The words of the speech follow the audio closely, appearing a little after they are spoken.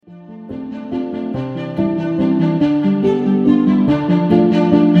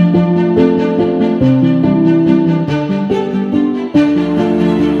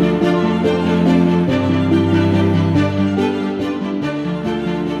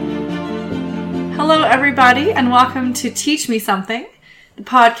Hello, everybody, and welcome to Teach Me Something, the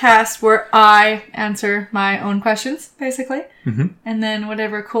podcast where I answer my own questions, basically. Mm-hmm. And then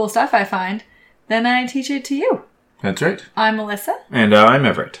whatever cool stuff I find, then I teach it to you. That's right. I'm Melissa. And I'm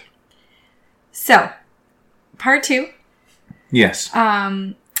Everett. So, part 2. Yes.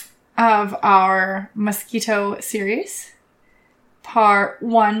 Of our mosquito series. Part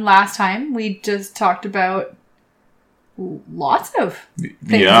 1 last time, we just talked about lots of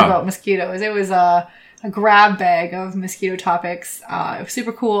things about mosquitoes. It was a grab bag of mosquito topics. It was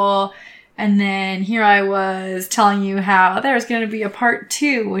super cool. And then here I was telling you how there's going to be a part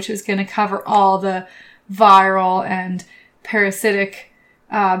 2, which is going to cover all the viral and parasitic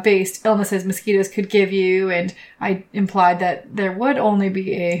based illnesses mosquitoes could give you. And I implied that there would only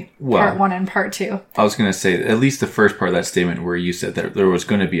be a part 1 and part 2. I was going to say, at least the first part of that statement where you said that there was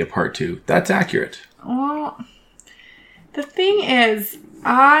going to be a part 2. That's accurate. Well, the thing is,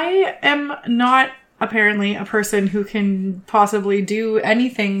 I am not apparently a person who can possibly do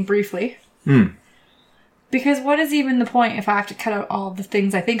anything briefly. Because what is even the point if I have to cut out all the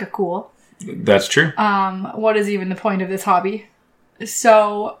things I think are cool? That's true. What is even the point of this hobby?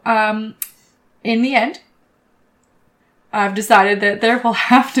 So, in the end, I've decided that there will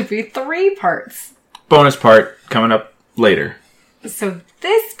have to be 3 parts. Bonus part coming up later. So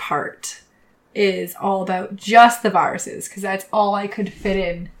this part is all about just the viruses, because that's all I could fit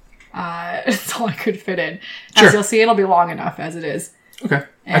in. It's all I could fit in. As Sure. you'll see, it'll be long enough as it is. Okay.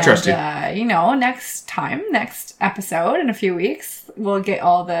 And, I trust you. Next episode in a few weeks, we'll get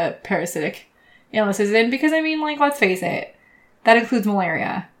all the parasitic illnesses in, because, I mean, like, let's face it, that includes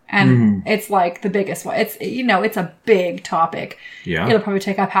malaria. And it's like the biggest one. It's, it's a big topic. Yeah. It'll probably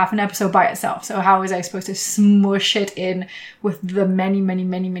take up half an episode by itself. So how was I supposed to smush it in with the many, many,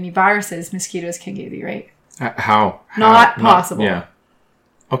 many, many viruses mosquitoes can give you, right? How? Not possible. Yeah.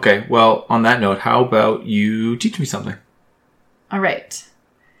 Okay. Well, on that note, how about you teach me something? All right.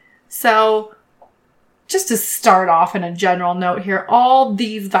 So just to start off in a general note here, all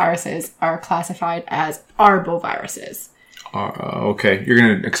these viruses are classified as arboviruses. Okay. You're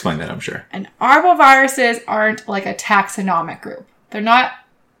going to explain that, I'm sure. And arboviruses aren't like a taxonomic group. They're not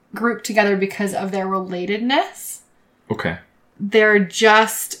grouped together because of their relatedness. Okay. They're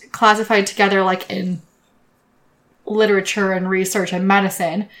just classified together like in literature and research and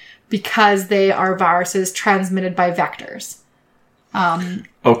medicine because they are viruses transmitted by vectors.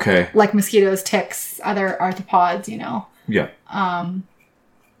 Okay. Like mosquitoes, ticks, other arthropods, Yeah.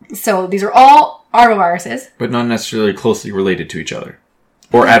 So these are all arboviruses. But not necessarily closely related to each other.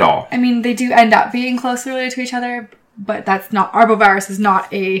 Or at all. I mean, they do end up being closely related to each other, but arbovirus is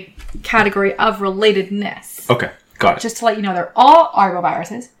not a category of relatedness. Okay. Got it. Just to let you know, they're all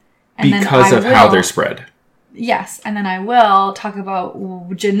arboviruses. And because of how they're spread. Yes. And then I will talk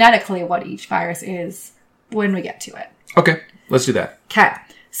about genetically what each virus is when we get to it. Okay. Let's do that. Okay.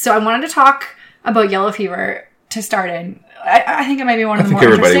 So I wanted to talk about yellow fever to start in. I think it might be one of the more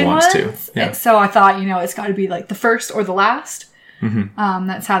interesting ones. I think everybody wants to. Yeah. So I thought, it's got to be like the first or the last. Mm-hmm.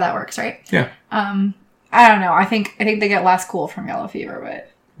 That's how that works, right? Yeah. I don't know. I think they get less cool from yellow fever,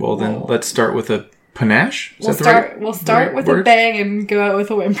 but... Well, then let's start with a panache. We'll start with a bang and go out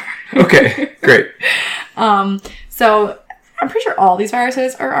with a whimper. Okay, great. So I'm pretty sure all these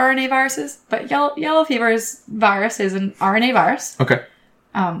viruses are RNA viruses, but yellow fever's virus is an RNA virus. Okay.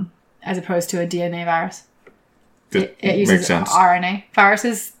 As opposed to a DNA virus. It uses makes sense. RNA.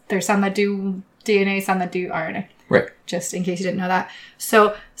 Viruses, there's some that do DNA, some that do RNA. Right. Just in case you didn't know that.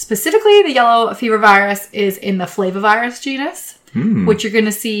 So specifically, the yellow fever virus is in the flavivirus genus, which you're going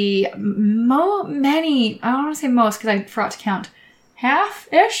to see many, I don't want to say most because I forgot to count,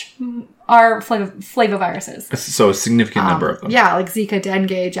 half-ish are flaviviruses. So a significant number of them. Yeah, like Zika,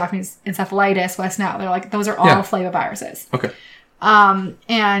 dengue, Japanese encephalitis, West Nile. They're like, those are all flaviviruses. Okay. And,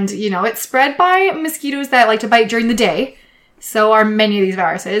 it's spread by mosquitoes that like to bite during the day. So are many of these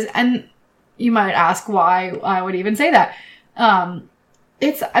viruses. And you might ask why I would even say that.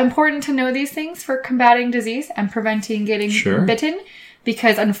 It's important to know these things for combating disease and preventing getting bitten.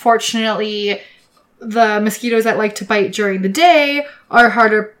 Because unfortunately, the mosquitoes that like to bite during the day are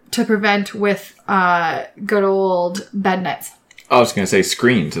harder to prevent with good old bed nets. I was going to say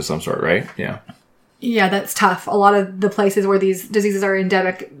screens of some sort, right? Yeah. Yeah, that's tough. A lot of the places where these diseases are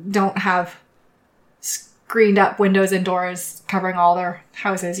endemic don't have screened up windows and doors covering all their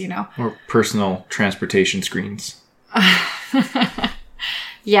houses, Or personal transportation screens.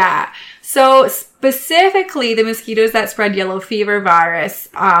 Yeah. So specifically, the mosquitoes that spread yellow fever virus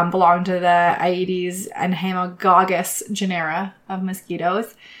belong to the Aedes and Haemogogus genera of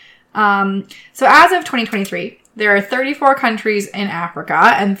mosquitoes. So as of 2023, there are 34 countries in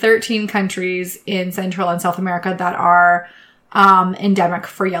Africa and 13 countries in Central and South America that are endemic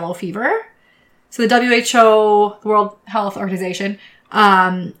for yellow fever. So the WHO, the World Health Organization,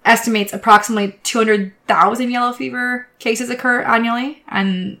 estimates approximately 200,000 yellow fever cases occur annually,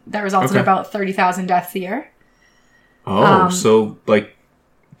 and that results in about 30,000 deaths a year. Oh, so like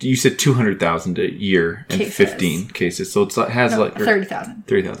you said 200,000 a year and cases. 15 cases. So it has 30,000.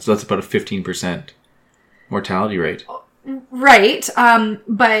 30,000. So that's about a 15% mortality rate. Right.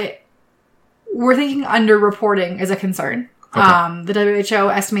 But we're thinking underreporting is a concern. Okay. The WHO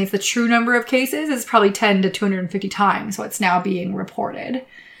estimates the true number of cases is probably 10 to 250 times what's now being reported.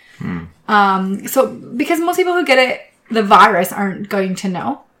 So because most people who get it, the virus, aren't going to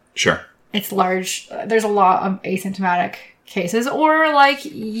know. Sure. It's large. There's a lot of asymptomatic cases, or like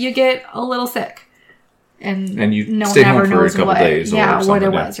you get a little sick and you no stay one ever home for knows a couple days what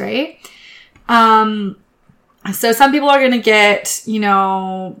it was, right? So some people are going to get,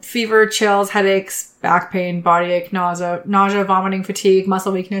 fever, chills, headaches, back pain, body ache, nausea, vomiting, fatigue,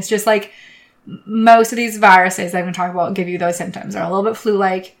 muscle weakness. Just like most of these viruses I'm going to talk about give you those symptoms. They're a little bit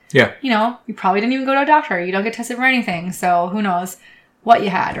flu-like. Yeah. You probably didn't even go to a doctor. You don't get tested for anything. So who knows what you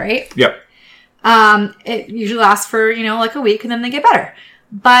had, right? Yep. It usually lasts for, like a week and then they get better.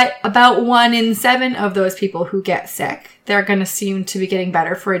 But about 1 in 7 of those people who get sick, they're going to seem to be getting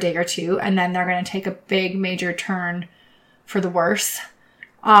better for a day or two. And then they're going to take a big major turn for the worse.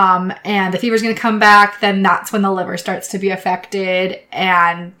 And the fever's going to come back. Then that's when the liver starts to be affected.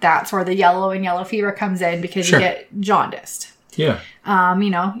 And that's where the yellow fever comes in because you get jaundiced. Yeah.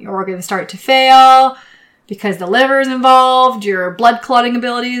 Your organs start to fail because the liver is involved. Your blood clotting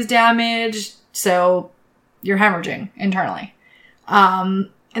ability is damaged. So you're hemorrhaging internally. And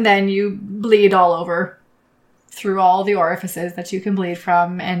then you bleed all over through all the orifices that you can bleed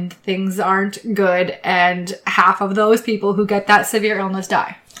from, and things aren't good. And half of those people who get that severe illness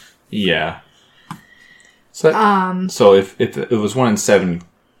die. Yeah. So if it was 1 in 7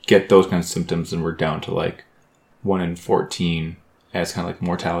 get those kinds of symptoms, and we're down to like 1 in 14 as kind of like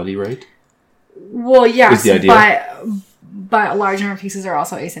mortality rate. Well, yes, is the idea. But a large number of cases are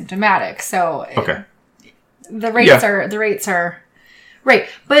also asymptomatic. So the rates are right.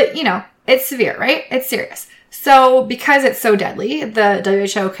 But it's severe, right? It's serious. So because it's so deadly, the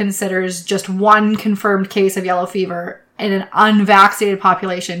WHO considers just 1 confirmed case of yellow fever in an unvaccinated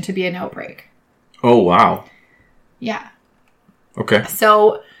population to be an outbreak. Oh, wow. Yeah. Okay.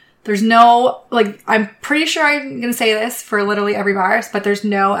 So there's no, I'm pretty sure I'm going to say this for literally every virus, but there's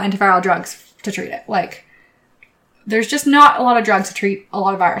no antiviral drugs to treat it. There's just not a lot of drugs to treat a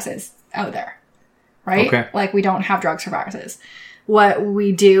lot of viruses out there. Right? Okay. We don't have drugs for viruses. What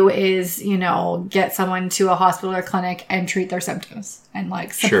we do is, get someone to a hospital or clinic and treat their symptoms and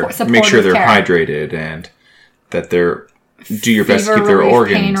support make sure they're care. Hydrated and that they're do your best to keep their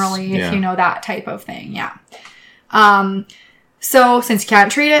organs. Pain relief, that type of thing. Yeah. So since you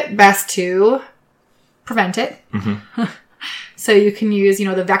can't treat it, best to prevent it. Mm-hmm. So you can use,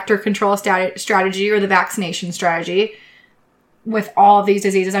 the vector control strategy or the vaccination strategy. With all of these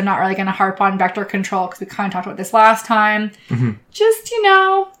diseases, I'm not really going to harp on vector control because we kind of talked about this last time. Mm-hmm. Just,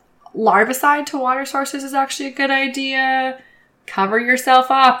 larvicide to water sources is actually a good idea. Cover yourself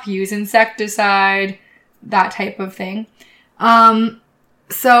up. Use insecticide. That type of thing.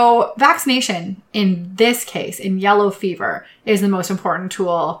 So vaccination, in this case, in yellow fever, is the most important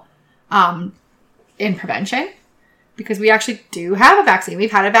tool in prevention. Because we actually do have a vaccine.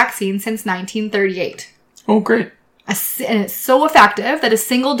 We've had a vaccine since 1938. Oh, great. And it's so effective that a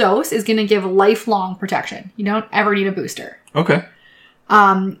single dose is going to give lifelong protection. You don't ever need a booster. Okay.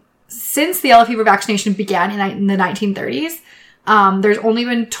 Since the yellow fever vaccination began in the 1930s, there's only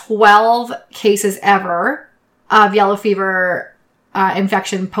been 12 cases ever of yellow fever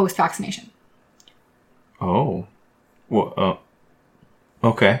infection post-vaccination. Oh. Well,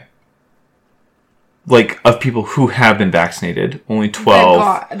 okay. Of people who have been vaccinated, only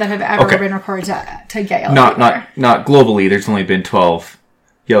 12 that have ever been reported to get yellow fever. Not globally. There's only been 12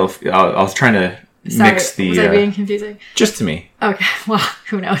 yellow. I was trying to mix the. Was I being confusing? Just to me. Okay. Well,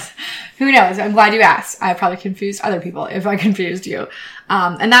 who knows? Who knows? I'm glad you asked. I probably confused other people if I confused you.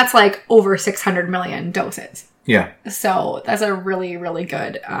 And that's over 600 million doses. Yeah. So that's a really, really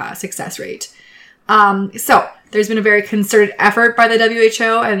good success rate. So there's been a very concerted effort by the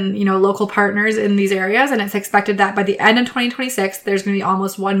WHO and, local partners in these areas. And it's expected that by the end of 2026, there's going to be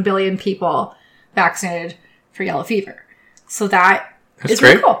almost 1 billion people vaccinated for yellow fever. So that That's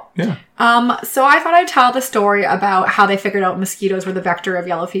great. Really cool. Yeah. So I thought I'd tell the story about how they figured out mosquitoes were the vector of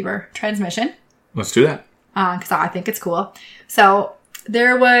yellow fever transmission. Let's do that. Because I think it's cool. So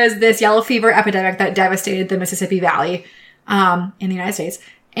there was this yellow fever epidemic that devastated the Mississippi Valley in the United States.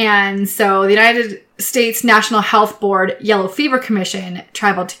 And so the United States National Health Board Yellow Fever Commission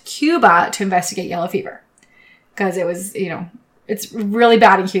traveled to Cuba to investigate yellow fever. Because it was, it's really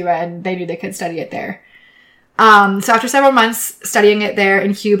bad in Cuba and they knew they could study it there. So after several months studying it there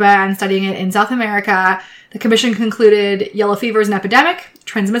in Cuba and studying it in South America, the commission concluded yellow fever is an epidemic,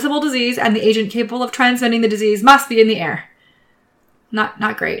 transmissible disease, and the agent capable of transmitting the disease must be in the air.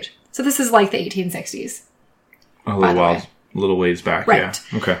 Not great. So this is like the 1860s. A little ways back. Right.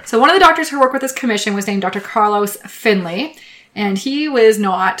 Yeah. Okay. So one of the doctors who worked with this commission was named Dr. Carlos Finley, and he was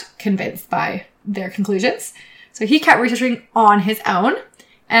not convinced by their conclusions. So he kept researching on his own.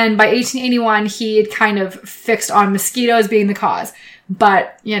 And by 1881, he had kind of fixed on mosquitoes being the cause.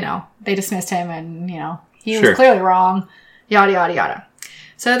 But, they dismissed him and, he was clearly wrong. Yada, yada, yada.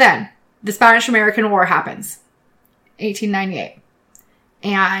 So then, the Spanish-American War happens. 1898.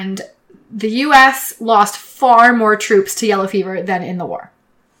 And the U.S. lost far more troops to yellow fever than in the war.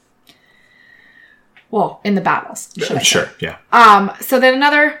 Well, in the battles, should I say. Sure, yeah. So then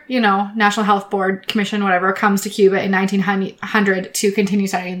another, National Health Board Commission, whatever, comes to Cuba in 1900 to continue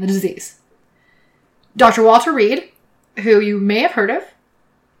studying the disease. Dr. Walter Reed, who you may have heard of.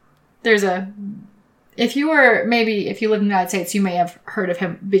 If you live in the United States, you may have heard of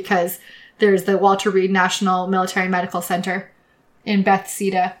him because there's the Walter Reed National Military Medical Center in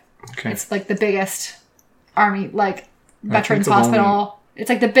Bethesda. Okay. It's like the biggest army, veterans hospital. It's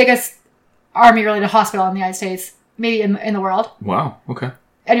like the biggest army-related hospital in the United States, maybe in the world. Wow, okay.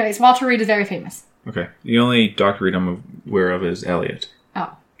 Anyways, Walter Reed is very famous. Okay. The only Dr. Reed I'm aware of is Elliot.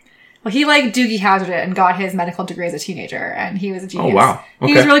 Oh. Well, he Doogie Howser it and got his medical degree as a teenager, and he was a genius. Oh, wow. Okay.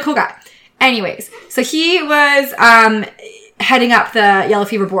 He was a really cool guy. Anyways, so he was heading up the Yellow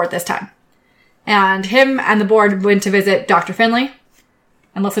Fever Board this time. And him and the board went to visit Dr. Finley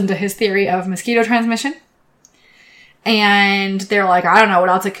and listen to his theory of mosquito transmission. And they're like, I don't know what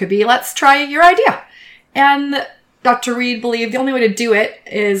else it could be. Let's try your idea. And Dr. Reed believed the only way to do it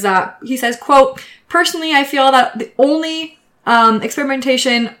is, he says, quote, personally, I feel that the only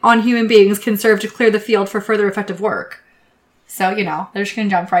experimentation on human beings can serve to clear the field for further effective work. So, they're just going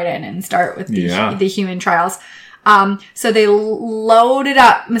to jump right in and start with the human trials. So they loaded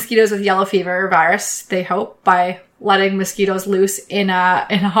up mosquitoes with yellow fever virus, they hope, by letting mosquitoes loose in a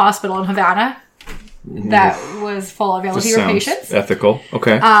hospital in Havana that was full of yellow fever patients. Ethical.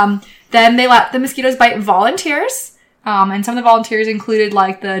 Okay. Then they let the mosquitoes bite volunteers. And some of the volunteers included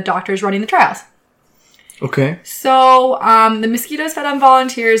the doctors running the trials. Okay. So the mosquitoes fed on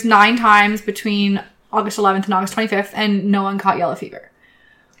volunteers 9 times between August 11th and August 25th, and no one caught yellow fever.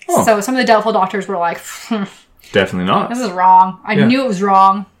 Oh. So some of the doubtful doctors were like, definitely not. This is wrong. I knew it was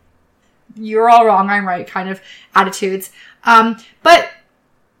wrong. You're all wrong. I'm right kind of attitudes. But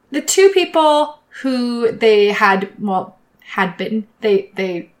the 2 people who they had bitten,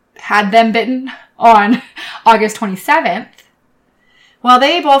 they had them bitten on August 27th. Well,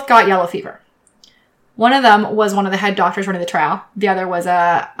 they both got yellow fever. One of them was one of the head doctors running the trial. The other was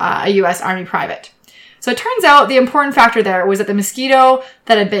a U.S. Army private. So it turns out the important factor there was that the mosquito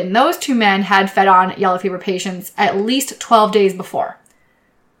that had bitten those 2 men had fed on yellow fever patients at least 12 days before.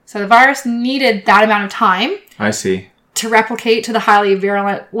 So the virus needed that amount of time. I see. To replicate to the highly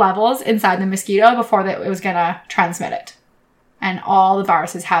virulent levels inside the mosquito before it was going to transmit it. And all the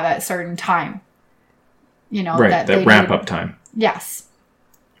viruses have a certain time. Right, that ramp-up time. Yes.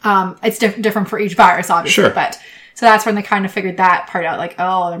 It's different for each virus, obviously. Sure. But so that's when they kind of figured that part out.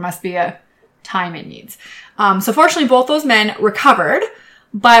 There must be a time it needs. So fortunately, both those men recovered.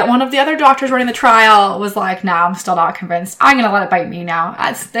 But one of the other doctors running the trial was like, nah, I'm still not convinced. I'm going to let it bite me now.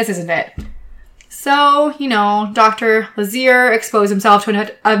 This isn't it. So, Dr. Lazier exposed himself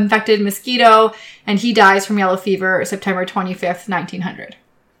to an infected mosquito, and he dies from yellow fever September 25th, 1900.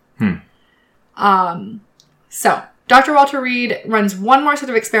 So, Dr. Walter Reed runs one more set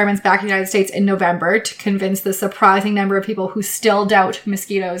of experiments back in the United States in November to convince the surprising number of people who still doubt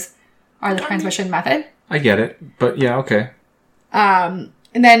mosquitoes are the transmission method. I get it, but yeah, okay. And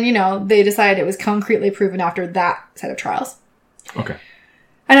then, they decided it was concretely proven after that set of trials. Okay.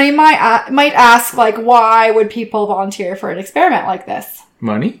 And you might ask, why would people volunteer for an experiment like this?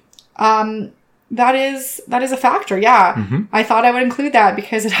 Money? That is a factor, yeah. Mm-hmm. I thought I would include that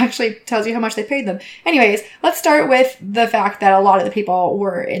because it actually tells you how much they paid them. Anyways, let's start with the fact that a lot of the people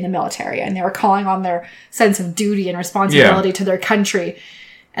were in the military and they were calling on their sense of duty and responsibility to their country.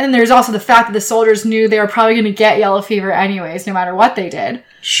 And then there's also the fact that the soldiers knew they were probably going to get yellow fever anyways, no matter what they did.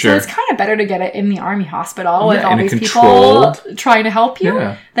 Sure. So it's kind of better to get it in the army hospital with all these people trying to help you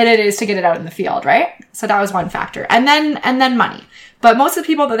than it is to get it out in the field, right? So that was one factor. And then money. But most of the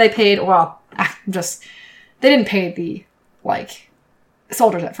people that they paid, they didn't pay the,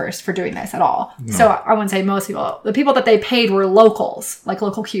 soldiers at first for doing this at all. No. So I wouldn't say most people. The people that they paid were locals, like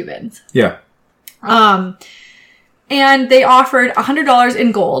local Cubans. Yeah. And they offered $100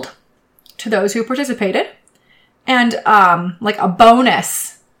 in gold to those who participated. And, a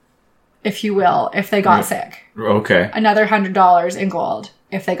bonus, if you will, if they got sick. Okay. Another $100 in gold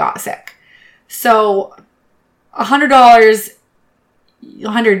if they got sick. So, $100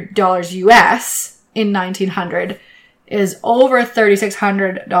 US in 1900 is over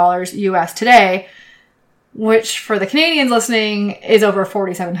 $3,600 US today, which for the Canadians listening is over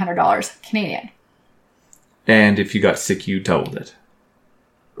 $4,700 Canadian. And if you got sick, you doubled it.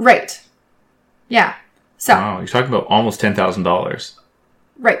 Right. Yeah. So. Wow, you're talking about almost $10,000.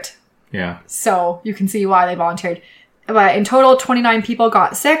 Right. Yeah. So you can see why they volunteered. But in total, 29 people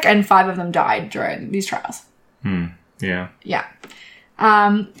got sick and 5 of them died during these trials. Yeah. Yeah.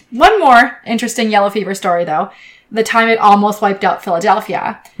 One more interesting yellow fever story, though. The time it almost wiped out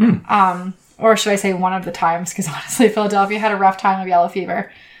Philadelphia. Or should I say one of the times, because honestly, Philadelphia had a rough time of yellow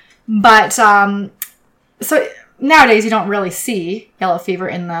fever. But, so nowadays you don't really see yellow fever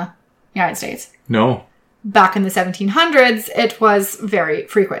in the United States. No. Back in the 1700s, it was very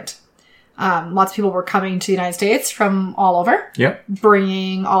frequent. Lots of people were coming to the United States from all over. Yep.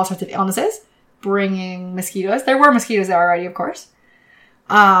 Bringing all sorts of illnesses. Bringing mosquitoes. There were mosquitoes there already, of course.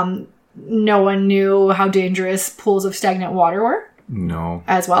 No one knew how dangerous pools of stagnant water were. No.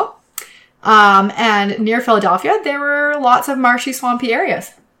 As well. And near Philadelphia, there were lots of marshy, swampy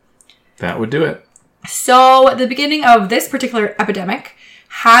areas. That would do it. So the beginning of this particular epidemic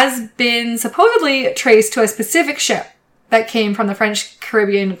has been supposedly traced to a specific ship that came from the French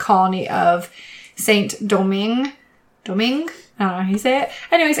Caribbean colony of Saint Domingue. Domingue? I don't know how you say it.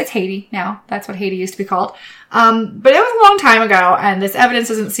 Anyways, it's Haiti now. That's what Haiti used to be called. But it was a long time ago, and this evidence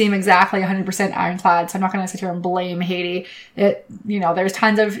doesn't seem exactly 100% ironclad, so I'm not going to sit here and blame Haiti. There's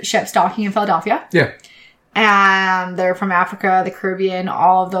tons of ships docking in Philadelphia. Yeah. And they're from Africa, the Caribbean.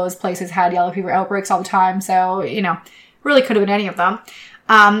 All of those places had yellow fever outbreaks all the time, so, really could have been any of them.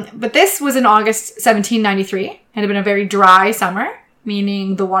 But this was in August 1793. It had been a very dry summer,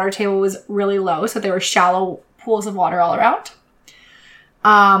 meaning the water table was really low, so there were shallow pools of water all around.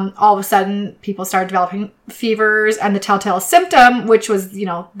 All of a sudden, people started developing fevers and the telltale symptom, which was,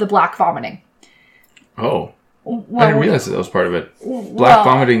 the black vomiting. Oh. I didn't realize that was part of it. Black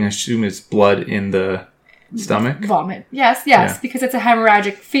vomiting, I assume, is blood in the stomach? Vomit. Yes, yeah. Because it's a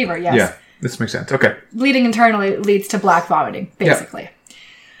hemorrhagic fever, yes. Yeah, this makes sense. Okay. Bleeding internally leads to black vomiting, basically.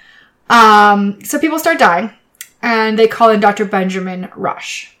 Yeah. So people start dying, and they call in Dr. Benjamin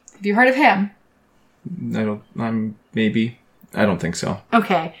Rush. Have you heard of him? I don't think so.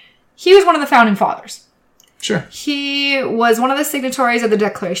 Okay. He was one of the founding fathers. Sure. He was one of the signatories of the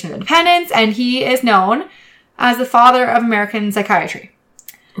Declaration of Independence, and he is known as the father of American psychiatry.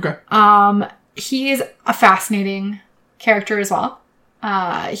 Okay. He is a fascinating character as well.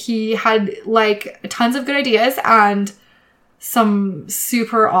 He had, tons of good ideas and some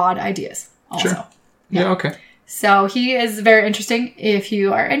super odd ideas also. Sure. Yeah, okay. So he is very interesting if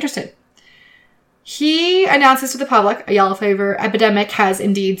you are interested. He announces to the public a yellow fever epidemic has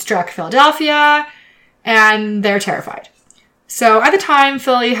indeed struck Philadelphia, and they're terrified. So at the time,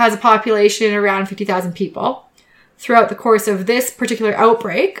 Philly has a population around 50,000 people. Throughout the course of this particular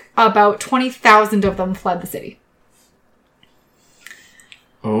outbreak, about 20,000 of them fled the city.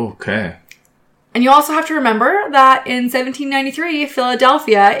 Okay. And you also have to remember that in 1793,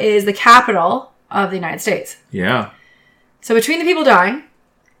 Philadelphia is the capital of the United States. Yeah. So between the people dying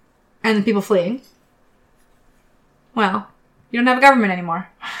and the people fleeing, well, you don't have a government anymore.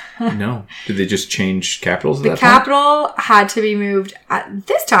 No. Did they just change capitals at that point? The capital had to be moved at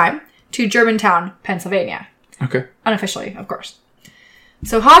this time to Germantown, Pennsylvania. Okay. Unofficially, of course.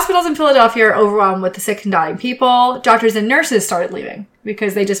 So hospitals in Philadelphia are overwhelmed with the sick and dying people. Doctors and nurses started leaving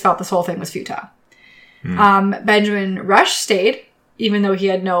because they just felt this whole thing was futile. Benjamin Rush stayed, even though he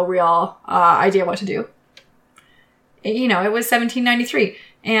had no real idea what to do. It was 1793.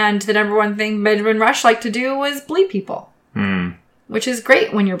 And the number one thing Benjamin Rush liked to do was bleed people. Which is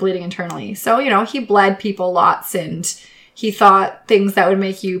great when you're bleeding internally. So, he bled people lots, and he thought things that would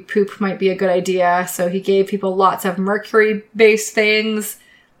make you poop might be a good idea. So he gave people lots of mercury-based things,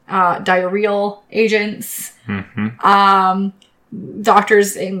 diarrheal agents.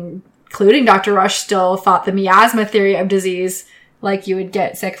 Doctors, including Dr. Rush, still thought the miasma theory of disease like you would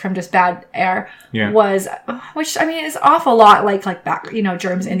get sick from just bad air, yeah. was, which I mean is awful lot like back,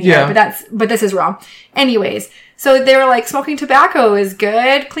 germs in the air, but this is wrong. Anyways, so they were like, smoking tobacco is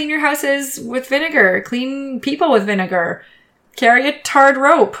good. Clean your houses with vinegar. Clean people with vinegar. Carry a tarred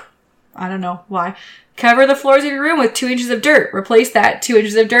rope. I don't know why. Cover the floors of your room with 2 inches of dirt. Replace that 2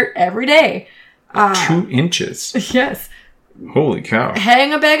 inches of dirt every day. 2 inches? Yes. Holy cow.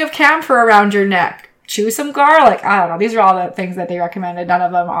 Hang a bag of camphor around your neck. Chew some garlic. I don't know. These are all the things that they recommended. None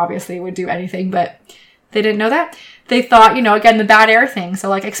of them obviously would do anything, but they didn't know that. They thought, again, the bad air thing. So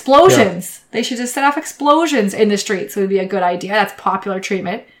like explosions. Yeah. They should just set off explosions in the streets. Would be a good idea. That's popular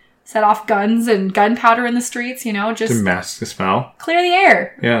treatment. Set off guns and gunpowder in the streets, just... to mask the smell. Clear the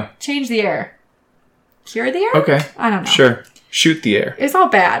air. Yeah. Change the air. Cure the air? Okay. I don't know. Sure. Shoot the air. It's all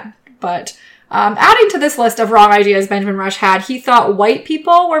bad, but... adding to this list of wrong ideas Benjamin Rush had, he thought white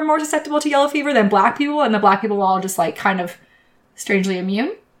people were more susceptible to yellow fever than black people, and the black people were all just kind of strangely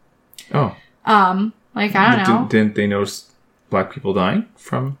immune. Oh. I don't know. Didn't they notice black people dying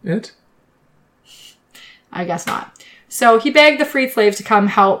from it? I guess not. So he begged the freed slaves to come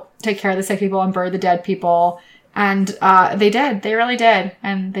help take care of the sick people and bury the dead people, and they did. They really did,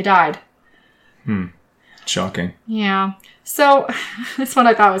 and they died. Shocking. Yeah. So, this one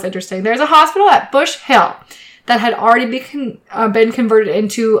I thought was interesting. There's a hospital at Bush Hill that had already been converted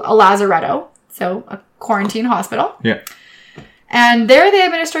into a lazaretto, so a quarantine hospital. Yeah. And there they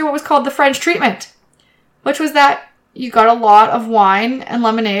administered what was called the French treatment, which was that you got a lot of wine and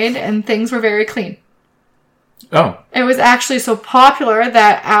lemonade and things were very clean. Oh. It was actually so popular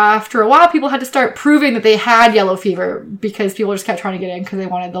that after a while people had to start proving that they had yellow fever because people just kept trying to get in because they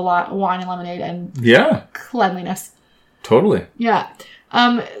wanted the wine and lemonade and cleanliness. Totally. Yeah.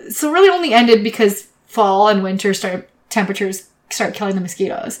 So really only ended because fall and winter temperatures start killing the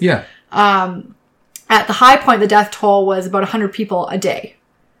mosquitoes. Yeah. At the high point, the death toll was about 100 people a day.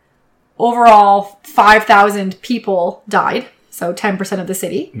 Overall, 5,000 people died. So 10% of the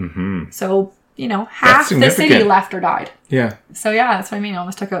city. Mm-hmm. So, half the city left or died. Yeah. So yeah, that's what I mean. I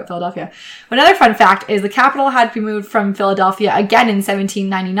almost took out Philadelphia. Another fun fact is the capital had to be moved from Philadelphia again in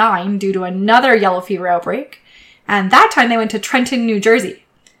 1799 due to another yellow fever outbreak. And that time they went to Trenton, New Jersey.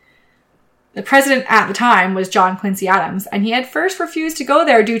 The president at the time was John Quincy Adams, and he had first refused to go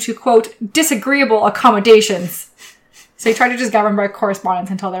there due to, quote, disagreeable accommodations. So he tried to just govern by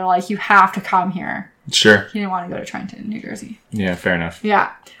correspondence until they were like, you have to come here. Sure. He didn't want to go to Trenton, New Jersey. Yeah, fair enough.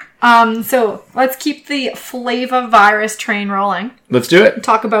 Yeah. So let's keep the flavivirus train rolling. Let's do it.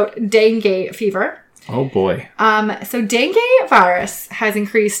 Talk about dengue fever. Oh boy. So dengue virus has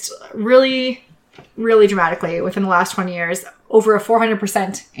increased really, really dramatically within the last 20 years, over a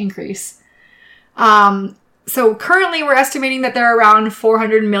 400% increase. So currently we're estimating that there are around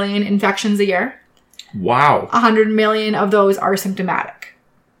 400 million infections a year. Wow. 100 million of those are symptomatic.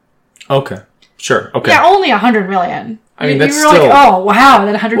 Okay. Sure. Okay. Yeah, only 100 million. I mean, that's you were still... like, oh, wow. And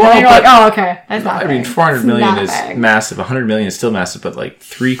then 100 million, you're like, oh, okay. That's not big. 400 million is massive. 100 million is still massive, but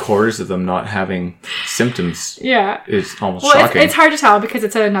 3/4 of them not having symptoms is almost shocking. It's hard to tell because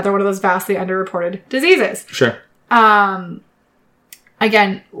it's another one of those vastly underreported diseases. Sure.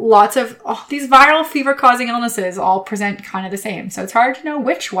 Again, lots of these viral fever-causing illnesses all present kind of the same. So it's hard to know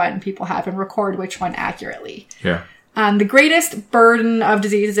which one people have and record which one accurately. Yeah. The greatest burden of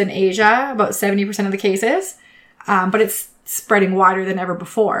disease is in Asia, about 70% of the cases. But it's spreading wider than ever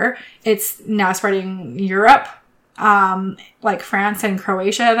before. It's now spreading Europe. Like France and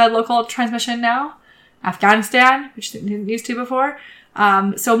Croatia have had local transmission now. Afghanistan, which didn't used to before.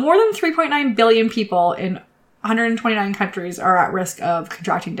 So more than 3.9 billion people in 129 countries are at risk of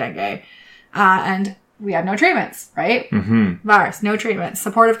contracting dengue. And we have no treatments, right? Mm-hmm. Virus, no treatments.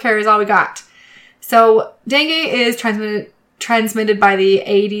 Supportive care is all we got. So dengue is transmitted by the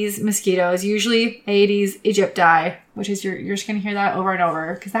Aedes mosquitoes, usually Aedes aegypti, which is you're just going to hear that over and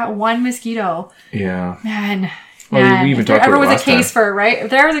over because that one mosquito. Yeah. Man. Well, we even talked about it last time. If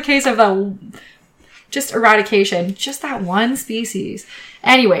there was a case of just eradication, just that one species.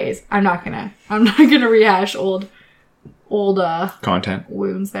 Anyways, I'm not gonna rehash old content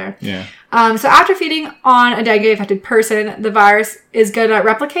wounds there. Yeah. So after feeding on a dengue affected person, the virus is gonna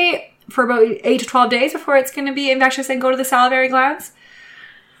replicate for about 8 to 12 days before it's gonna be infectious and go to the salivary glands.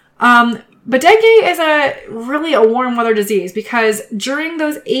 But dengue is really a warm weather disease because during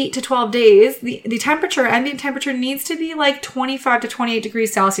those 8 to 12 days, the ambient temperature needs to be 25 to 28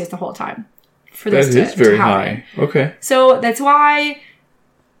 degrees Celsius the whole time. For this that is very high. Okay. So that's why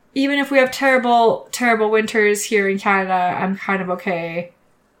even if we have terrible, terrible winters here in Canada, I'm kind of okay.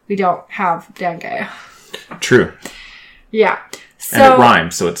 We don't have dengue. True. Yeah. So, and it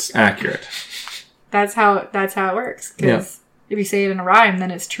rhymes, so it's accurate. That's how it works. Because if you say it in a rhyme, then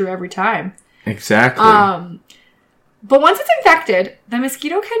it's true every time. Exactly. But once it's infected, the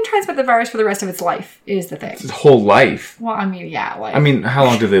mosquito can transmit the virus for the rest of its life, is the thing. Its whole life? Well, I mean, yeah. Like, I mean, how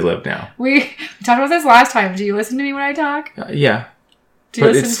long do they live now? We talked about this last time. Do you listen to me when I talk? Yeah. Do you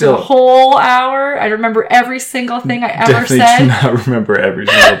listen to the whole hour? I remember every single thing I ever said. Definitely do not remember every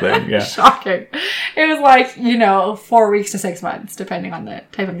single thing, yeah. Shocking. It was like, 4 weeks to 6 months, depending on the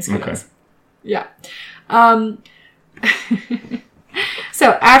type of mosquitoes. Okay. Yeah.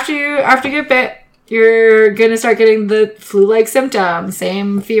 So, after you get bit, you're going to start getting the flu-like symptoms.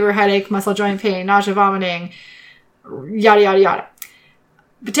 Same fever, headache, muscle joint pain, nausea, vomiting, yada, yada, yada.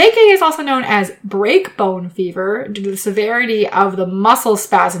 But dengue is also known as breakbone fever due to the severity of the muscle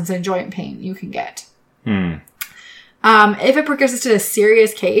spasms and joint pain you can get. If it progresses to a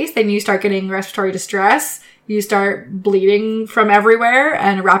serious case, then you start getting respiratory distress. You start bleeding from everywhere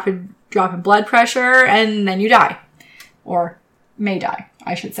and a rapid drop in blood pressure, and then you die. Or may die,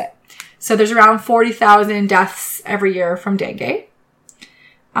 I should say. So there's around 40,000 deaths every year from dengue.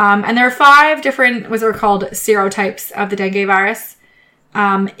 And there are 5 different, what are called serotypes of the dengue virus.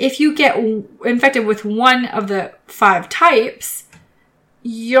 If you get infected with one of the 5 types,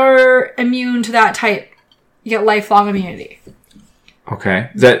 you're immune to that type. You get lifelong immunity.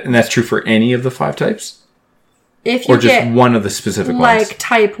 Okay. And that's true for any of the 5 types? If you just one of the specific ones? Like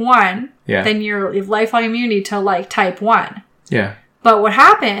type 1, then you have lifelong immunity to like type 1. Yeah. But what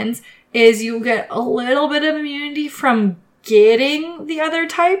happens is you get a little bit of immunity from getting the other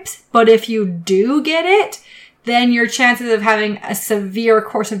types. But if you do get it, then your chances of having a severe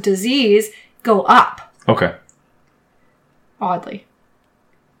course of disease go up. Okay. Oddly.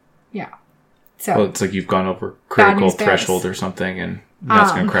 Yeah. So. Well, it's like you've gone over critical threshold or something, and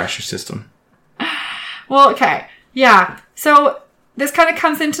that's going to crash your system. Well, okay. Yeah. So this kind of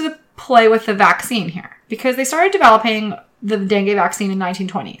comes into the play with the vaccine here. Because they started developing the dengue vaccine in the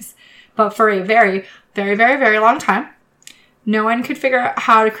 1920s. But for a very, very, very, very long time, no one could figure out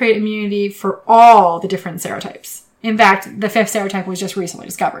how to create immunity for all the different serotypes. In fact, the 5th serotype was just recently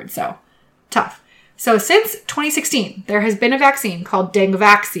discovered, so tough. So since 2016, there has been a vaccine called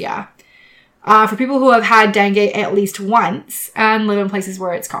Dengvaxia for people who have had dengue at least once and live in places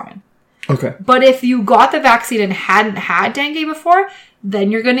where it's common. Okay. But if you got the vaccine and hadn't had dengue before,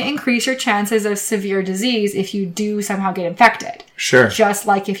 then you're going to increase your chances of severe disease if you do somehow get infected. Sure. Just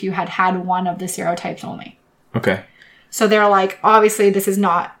like if you had one of the serotypes only. Okay. So they're like, obviously this is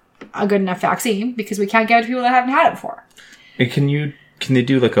not a good enough vaccine because we can't give it to people that haven't had it before. And can they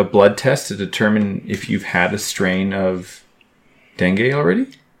do like a blood test to determine if you've had a strain of dengue already?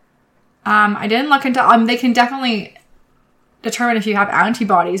 I didn't look into... they can definitely determine if you have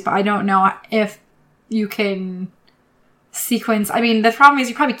antibodies, but I don't know if you can sequence... I mean, the problem is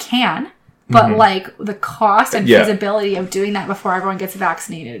you probably can, but like the cost and feasibility of doing that before everyone gets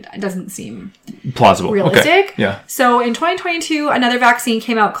vaccinated, it doesn't seem plausible, realistic. Okay. Yeah. So in 2022, another vaccine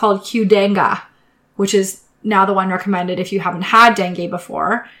came out called Qdenga, which is now the one recommended if you haven't had dengue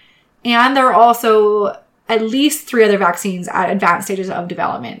before. And there are also at least 3 other vaccines at advanced stages of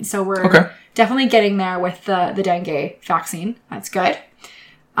development. So we're definitely getting there with the dengue vaccine. That's good.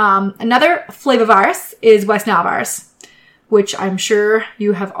 Another flavivirus is West Nile virus, which I'm sure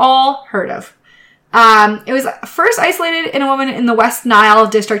you have all heard of. It was first isolated in a woman in the West Nile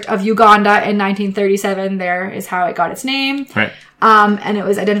district of Uganda in 1937. There is how it got its name. Right. And it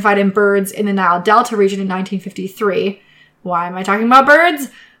was identified in birds in the Nile Delta region in 1953. Why am I talking about birds?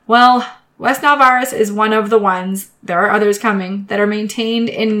 Well, West Nile virus is one of the ones, there are others coming, that are maintained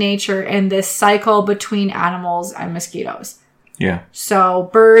in nature in this cycle between animals and mosquitoes. Yeah. So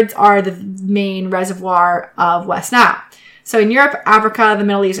birds are the main reservoir of West Nile. So in Europe, Africa, the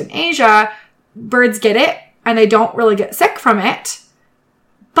Middle East, and Asia, birds get it, and they don't really get sick from it.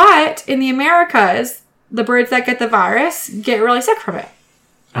 But in the Americas, the birds that get the virus get really sick from it.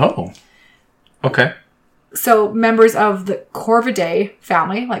 Oh. Okay. So members of the Corvidae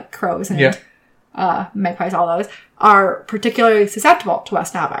family, like crows and magpies, all those, are particularly susceptible to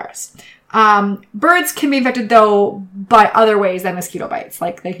West Nile virus. Birds can be infected, though, by other ways than mosquito bites.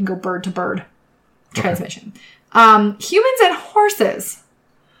 Like, they can go bird-to-bird transmission. Humans and horses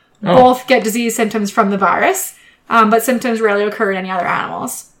both get disease symptoms from the virus, but symptoms rarely occur in any other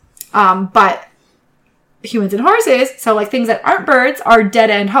animals. But humans and horses, so like things that aren't birds, are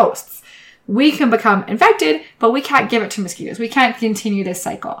dead-end hosts. We can become infected, but we can't give it to mosquitoes. We can't continue this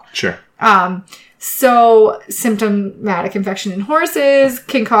cycle. Sure. So symptomatic infection in horses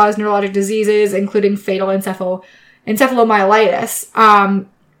can cause neurologic diseases, including fatal encephalomyelitis.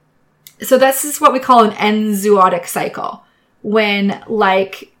 So this is what we call an enzootic cycle. When,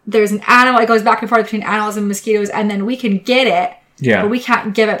 like, there's an animal, it goes back and forth between animals and mosquitoes, and then we can get it, but we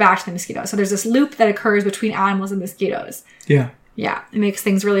can't give it back to the mosquito. So there's this loop that occurs between animals and mosquitoes. Yeah. Yeah. It makes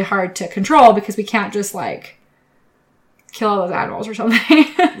things really hard to control because we can't just like kill all those animals or something.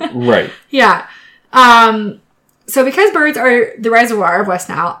 Right. Yeah. So because birds are the reservoir of West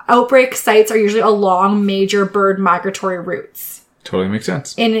Nile, outbreak sites are usually along major bird migratory routes. Totally makes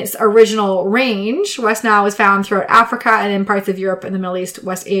sense. In its original range, West Nile was found throughout Africa and in parts of Europe and the Middle East,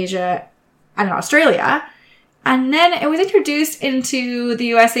 West Asia, and Australia. And then it was introduced into the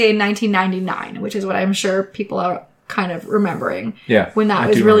USA in 1999, which is what I'm sure people are kind of remembering. Yeah. When that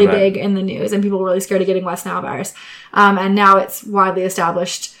was really big in the news and people were really scared of getting West Nile virus. And now it's widely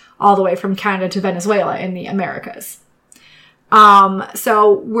established all the way from Canada to Venezuela in the Americas.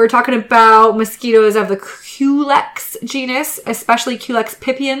 So we're talking about mosquitoes of the Culex genus, especially Culex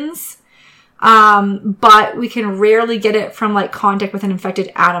pipiens. But we can rarely get it from like contact with an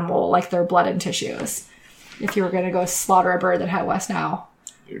infected animal, like their blood and tissues. If you were going to go slaughter a bird that had West Nile.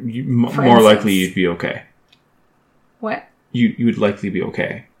 More likely you'd be okay. What? You would likely be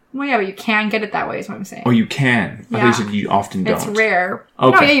okay. Well, yeah, but you can get it that way is what I'm saying. Oh, you can? Yeah. I thought you said you often don't. It's rare.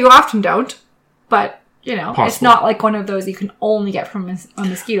 Okay. No, yeah, you often don't. But, you know, Possible. It's not like one of those you can only get from a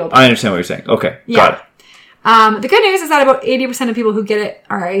mosquito bite. I understand what you're saying. Okay, got it. The good news is that about 80% of people who get it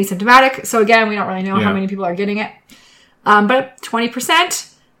are asymptomatic. So again, we don't really know how many people are getting it. But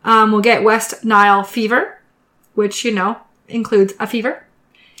 20% will get West Nile fever, which, you know, includes a fever.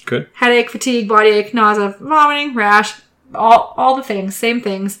 Good. Headache, fatigue, body ache, nausea, vomiting, rash, all the things, same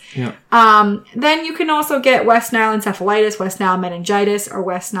things. Yeah. Then you can also get West Nile encephalitis, West Nile meningitis, or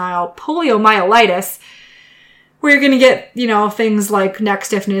West Nile poliomyelitis, where you're going to get, you know, things like neck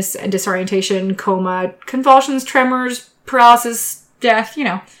stiffness and disorientation, coma, convulsions, tremors, paralysis, death, you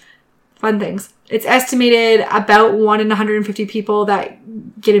know, fun things. It's estimated about 1 in 150 people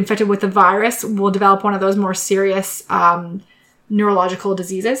that get infected with the virus will develop one of those more serious neurological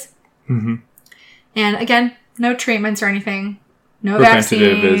diseases. Mm-hmm. And again, no treatments or anything. No vaccines.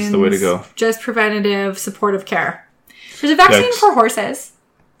 Preventative is the way to go. Just preventative, supportive care. There's a vaccine for horses.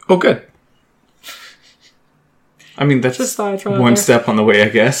 Oh, good. I mean, that's just one step on the way, I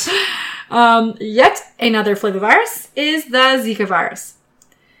guess. Yet another flavivirus is the Zika virus.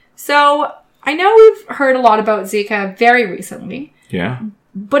 So, I know we've heard a lot about Zika very recently. Yeah.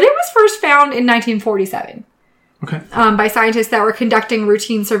 But it was first found in 1947. Okay. By scientists that were conducting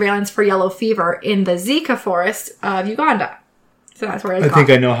routine surveillance for yellow fever in the Zika forest of Uganda. So that's where it's I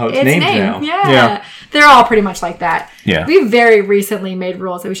think I know how it's named now. Yeah. They're all pretty much like that. Yeah. We very recently made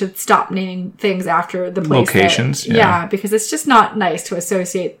rules that we should stop naming things after the place. Locations. Yeah, because it's just not nice to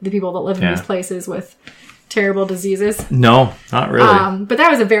associate the people that live in these places with terrible diseases. No, not really. But that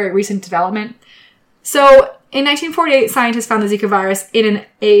was a very recent development. So, in 1948, scientists found the Zika virus in an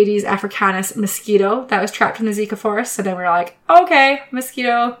Aedes africanus mosquito that was trapped in the Zika forest. So then we were like, okay,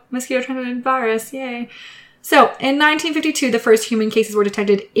 mosquito transmitted virus, yay. So, in 1952, the first human cases were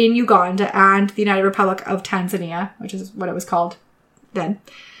detected in Uganda and the United Republic of Tanzania, which is what it was called then.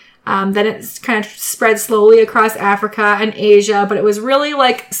 Then it kind of spread slowly across Africa and Asia, but it was really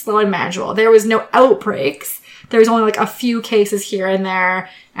like slow and manageable. There was no outbreaks. There was only like a few cases here and there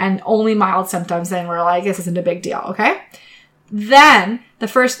and only mild symptoms. And we're like, this isn't a big deal. Okay. Then the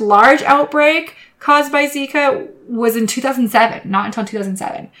first large outbreak caused by Zika was in 2007, not until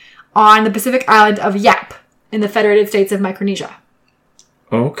 2007, on the Pacific island of Yap in the Federated States of Micronesia.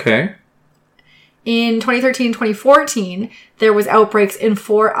 Okay. In 2013-2014, there was outbreaks in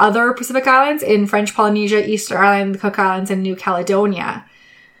 4 other Pacific islands in French Polynesia, Easter Island, the Cook Islands, and New Caledonia.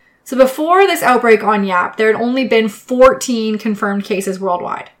 So before this outbreak on Yap, there had only been 14 confirmed cases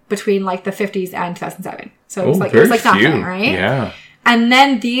worldwide between like the 50s and 2007. So it was like nothing, right? Yeah. And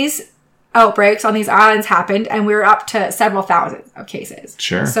then these outbreaks on these islands happened, and we were up to several thousand of cases.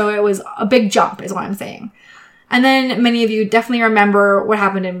 Sure. So it was a big jump, is what I'm saying. And then many of you definitely remember what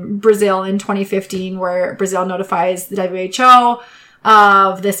happened in Brazil in 2015, where Brazil notifies the WHO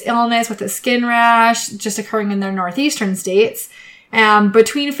of this illness with a skin rash just occurring in their northeastern states.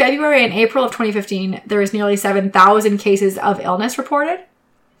 Between February and April of 2015, there was nearly 7,000 cases of illness reported.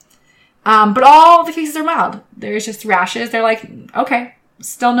 But all the cases are mild. There's just rashes. They're like, okay,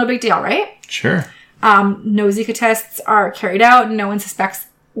 still no big deal, right? Sure. No Zika tests are carried out. No one suspects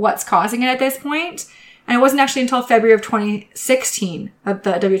what's causing it at this point. And it wasn't actually until February of 2016 that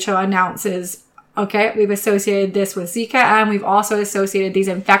the WHO announces, okay, we've associated this with Zika, and we've also associated these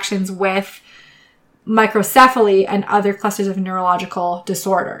infections with microcephaly and other clusters of neurological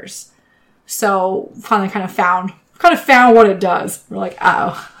disorders. So finally kind of found what it does. We're like,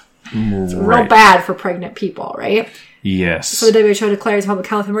 oh. It's real bad for pregnant people, right? Yes. So the WHO declares a public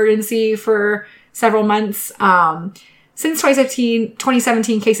health emergency for several months. Since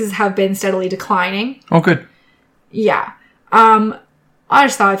 2017, cases have been steadily declining. Oh, good. Yeah. I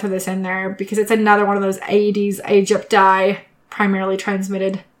just thought I'd throw this in there because it's another one of those Aedes aegypti, primarily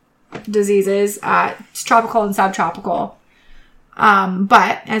transmitted diseases. It's tropical and subtropical.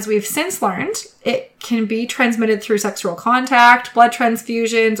 But as we've since learned, it can be transmitted through sexual contact, blood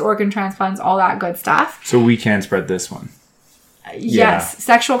transfusions, organ transplants, all that good stuff. So we can spread this one. Yes.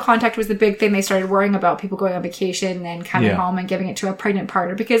 Sexual contact was the big thing they started worrying about, people going on vacation and coming home and giving it to a pregnant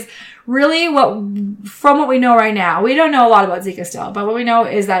partner. Because really from what we know right now, we don't know a lot about Zika still, but what we know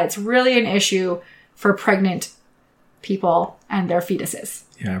is that it's really an issue for pregnant people and their fetuses.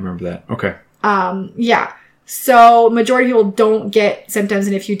 Yeah, I remember that. Okay. Yeah. So majority of people don't get symptoms,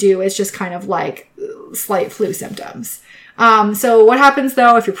 and if you do, it's just kind of like slight flu symptoms. So what happens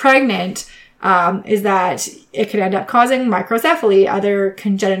though if you're pregnant is that it could end up causing microcephaly, other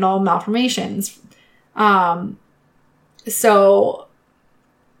congenital malformations. So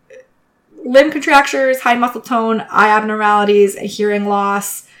limb contractures, high muscle tone, eye abnormalities, hearing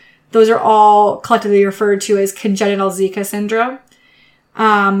loss, those are all collectively referred to as congenital Zika syndrome.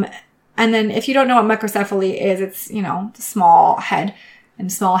 And then if you don't know what microcephaly is, it's, small head.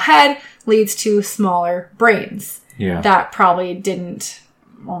 And small head leads to smaller brains. Yeah. That probably didn't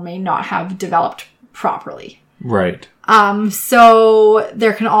or may not have developed properly. Right. So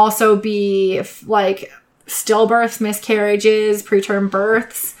there can also be like stillbirths, miscarriages, preterm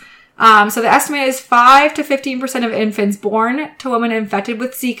births. So the estimate is 5 to 15% of infants born to women infected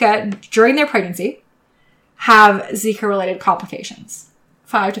with Zika during their pregnancy have Zika-related complications.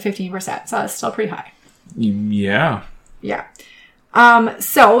 5 to 15%. So that's still pretty high. Yeah. Yeah.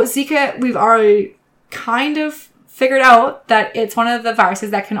 So Zika, we've already kind of figured out that it's one of the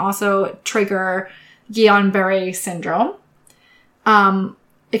viruses that can also trigger Guillain-Barré syndrome.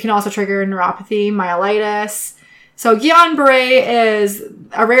 It can also trigger neuropathy, myelitis. So Guillain-Barré is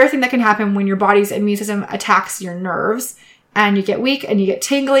a rare thing that can happen when your body's immune system attacks your nerves and you get weak and you get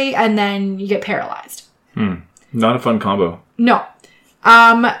tingly and then you get paralyzed. Not a fun combo. No.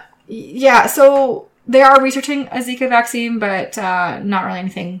 Yeah, so they are researching a Zika vaccine, but not really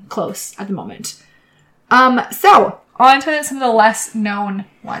anything close at the moment. So on to some of the less known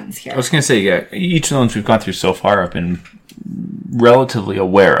ones here. I was going to say, yeah, each of the ones we've gone through so far I've been relatively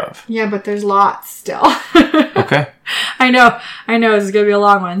aware of. Yeah, but there's lots still. Okay. I know this is going to be a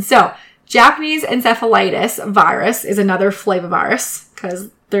long one. So Japanese encephalitis virus is another flavivirus because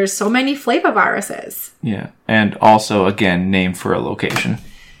there's so many flaviviruses. Yeah. And also, again, name for a location.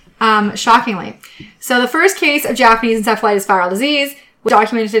 Shockingly. So the first case of Japanese encephalitis viral disease was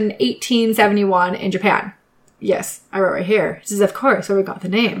documented in 1871 in Japan. Yes, I wrote right here. This is, of course, where we got the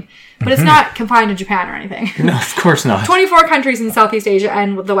name. But it's not confined to Japan or anything. No, of course not. 24 countries in Southeast Asia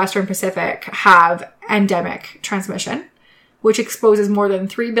and the Western Pacific have endemic transmission, which exposes more than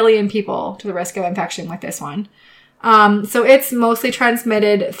 3 billion people to the risk of infection with this one. So it's mostly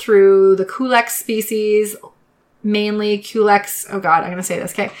transmitted through the Culex species, mainly Culex, oh god, I'm going to say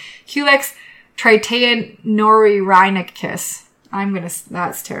this, okay. Culex tritaenorrheinicus.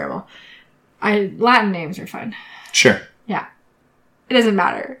 That's terrible. Latin names are fun. Sure. Yeah. It doesn't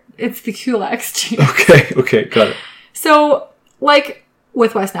matter. It's the Culex gene. Okay, got it. So, like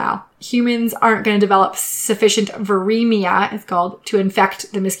with West Nile, humans aren't going to develop sufficient viremia, it's called, to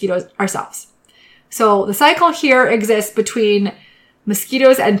infect the mosquitoes ourselves. So the cycle here exists between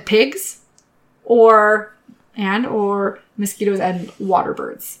mosquitoes and pigs or mosquitoes and water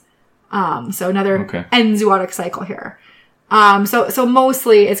birds. So another enzootic cycle here. So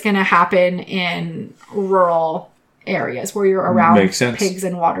mostly it's going to happen in rural areas where you're around pigs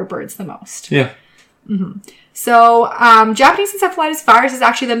and water birds the most. Yeah. Mm-hmm. So Japanese encephalitis virus is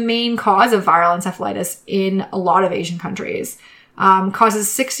actually the main cause of viral encephalitis in a lot of Asian countries. Causes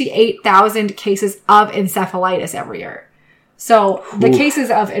 68,000 cases of encephalitis every year. So the cases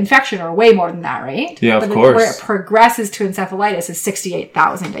of infection are way more than that, right? Yeah, of course. Where it progresses to encephalitis is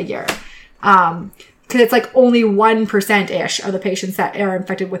 68,000 a year. Because it's like only 1%-ish of the patients that are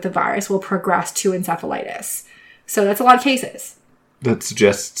infected with the virus will progress to encephalitis. So that's a lot of cases. That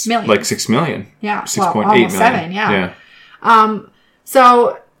suggests like 6 million. Yeah. 6.8 almost million. 7, yeah.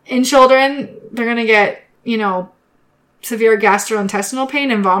 So in children, they're going to get, severe gastrointestinal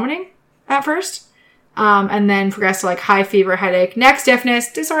pain and vomiting at first. And then progress to like high fever, headache, neck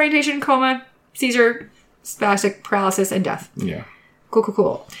stiffness, disorientation, coma, seizure, spastic paralysis, and death. Yeah.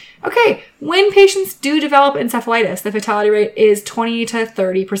 Cool. Okay. When patients do develop encephalitis, the fatality rate is 20 to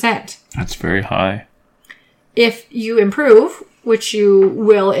 30%. That's very high. if you improve, which you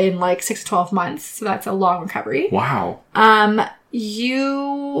will in like 6 to 12 months, so that's a long recovery. Wow.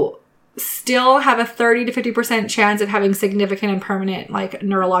 You still have a 30 to 50% chance of having significant and permanent like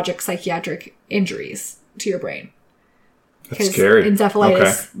neurologic psychiatric injuries to your brain. That's scary.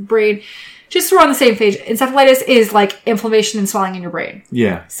 Encephalitis, brain, just so we're on the same page, encephalitis is like inflammation and swelling in your brain.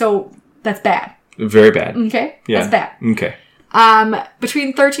 Yeah. So that's bad. Very bad. Okay? Yeah. That's bad. Okay.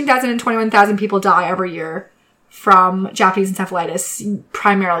 Between 13,000 and 21,000 people die every year from Japanese encephalitis,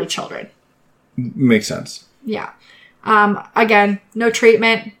 primarily children. Makes sense. Yeah. Again, no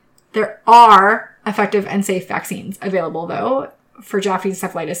treatment. There are effective and safe vaccines available, though, for Japanese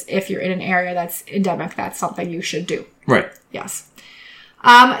encephalitis. If you're in an area that's endemic, that's something you should do. Right. Yes.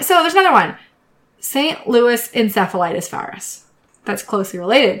 So there's another one. St. Louis encephalitis virus. That's closely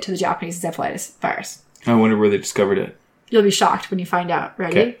related to the Japanese encephalitis virus. I wonder where they discovered it. You'll be shocked when you find out.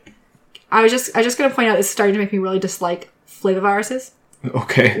 Ready? Okay. I was just going to point out, it's starting to make me really dislike flaviviruses.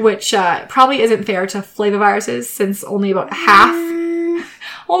 Okay. Which probably isn't fair to flaviviruses, since only about half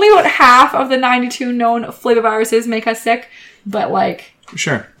of the 92 known flaviviruses make us sick. But like,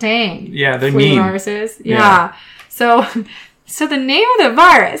 sure. Dang. Yeah, they're mean. Flaviviruses. Yeah. So the name of the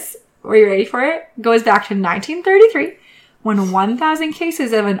virus, are you ready for it? Goes back to 1933. When 1,000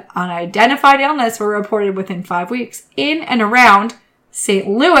 cases of an unidentified illness were reported within 5 weeks in and around St.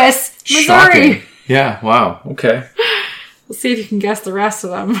 Louis, Missouri. Shocking. Yeah, wow. Okay. We'll see if you can guess the rest of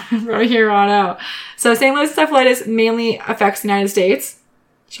them from here on out. So St. Louis encephalitis mainly affects the United States,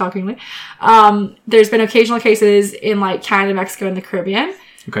 shockingly. There's been occasional cases in like Canada, Mexico, and the Caribbean.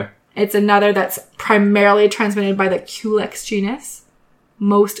 Okay. It's another that's primarily transmitted by the Culex genus.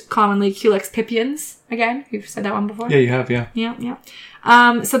 Most commonly Culex pipiens. Again, you've said that one before? Yeah, you have, yeah. Yeah.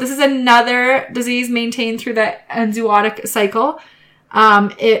 So this is another disease maintained through the enzootic cycle.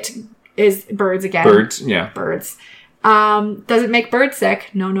 It is birds again. Birds, yeah. Birds. Does it make birds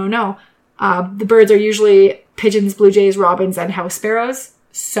sick? No. The birds are usually pigeons, blue jays, robins, and house sparrows.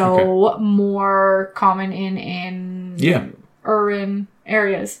 So more common in urban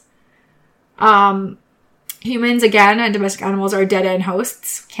areas. Humans, again, and domestic animals are dead-end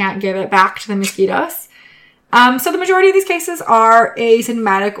hosts. Can't give it back to the mosquitoes. So the majority of these cases are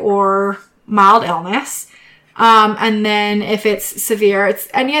asymptomatic or mild illness. And then if it's severe, it's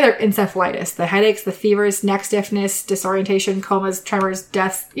any other encephalitis. The headaches, the fevers, neck stiffness, disorientation, comas, tremors,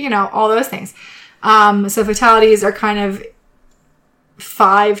 deaths, all those things. So fatalities are kind of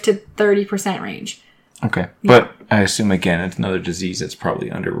 5 to 30% range. Okay. Yeah. But I assume, again, it's another disease that's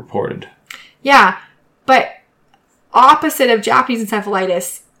probably underreported. Yeah. But opposite of Japanese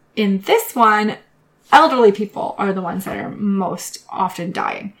encephalitis, in this one, elderly people are the ones that are most often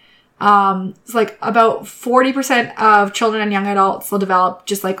dying. It's like about 40% of children and young adults will develop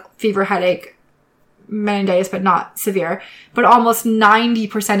just like fever, headache, meningitis, but not severe. But almost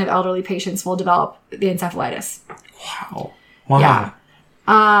 90% of elderly patients will develop the encephalitis. Wow. Yeah.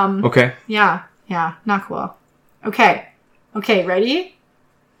 Okay. Yeah. Not cool. Okay, ready?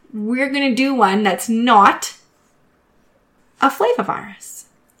 We're going to do one that's not a flavivirus.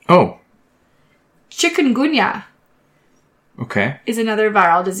 Oh. Chikungunya. Okay. Is another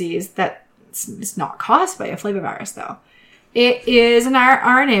viral disease that is not caused by a flavivirus, though. It is an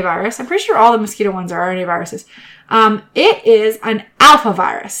RNA virus. I'm pretty sure all the mosquito ones are RNA viruses. It is an alpha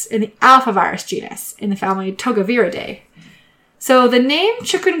virus in the alpha virus genus in the family Togaviridae. So the name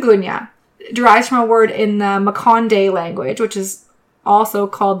chikungunya derives from a word in the Makonde language, which is also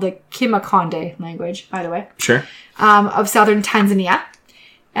called the Kimakonde language, by the way. Sure. Of southern Tanzania.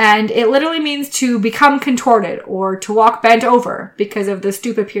 And it literally means to become contorted or to walk bent over because of the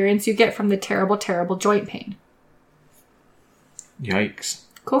stoop appearance you get from the terrible, terrible joint pain. Yikes.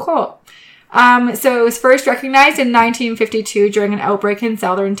 Cool. So it was first recognized in 1952 during an outbreak in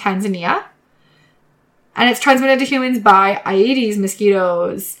southern Tanzania. And it's transmitted to humans by Aedes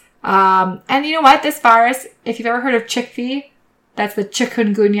mosquitoes. And you know what? This virus, if you've ever heard of chickpea, that's the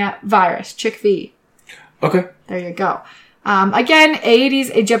chikungunya virus. Chickpea. Okay. There you go. Again, Aedes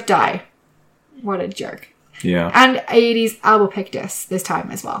aegypti. What a jerk. Yeah. And Aedes albopictus this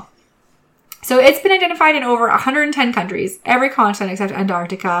time as well. So it's been identified in over 110 countries, every continent except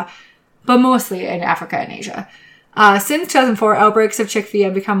Antarctica, but mostly in Africa and Asia. Since 2004, outbreaks of chickpea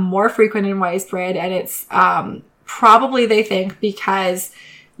have become more frequent and widespread, and it's probably, they think, because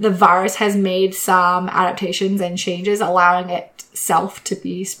the virus has made some adaptations and changes, allowing itself to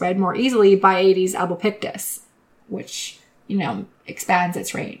be spread more easily by Aedes albopictus, which, expands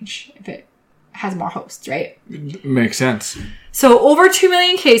its range if it has more hosts, right? Makes sense. So over 2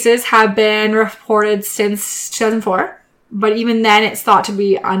 million cases have been reported since 2004, but even then it's thought to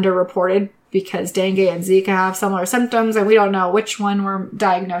be underreported because dengue and Zika have similar symptoms, and we don't know which one we're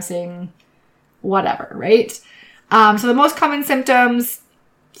diagnosing, whatever, right? So the most common symptoms,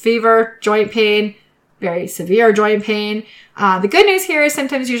 fever, joint pain, very severe joint pain. The good news here is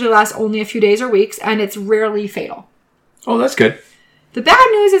symptoms usually last only a few days or weeks, and it's rarely fatal. Oh, that's good. The bad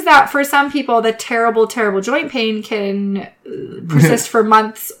news is that for some people, the terrible, terrible joint pain can persist for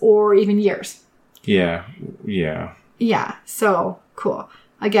months or even years. Yeah. Yeah, so cool.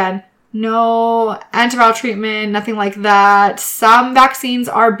 Again, no antiviral treatment, nothing like that. Some vaccines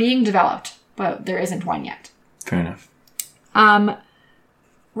are being developed, but there isn't one yet. Fair enough.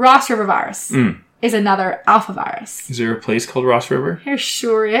 Ross River virus is another alpha virus. Is there a place called Ross River? There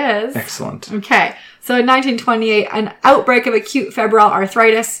sure is. Excellent. Okay. So in 1928, an outbreak of acute febrile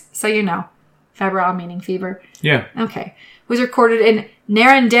arthritis, so you know, febrile meaning fever. Yeah. Okay. Was recorded in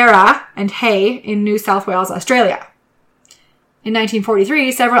Narrandera and Hay in New South Wales, Australia. In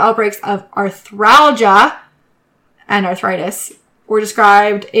 1943, several outbreaks of arthralgia and arthritis were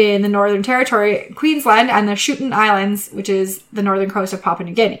described in the Northern Territory, Queensland, and the Schouten Islands, which is the northern coast of Papua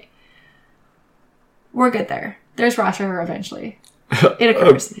New Guinea. We're good there. There's Ross River eventually. It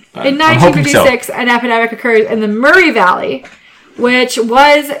occurs. In 1956, an epidemic occurred in the Murray Valley, which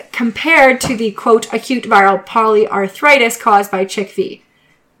was compared to the, quote, acute viral polyarthritis caused by Chick V.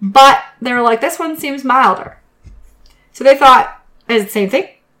 But they were like, this one seems milder. So they thought it's the same thing,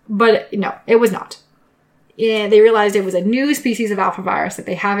 but no, it was not. And they realized it was a new species of alpha virus that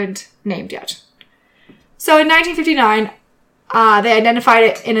they haven't named yet. So in 1959, they identified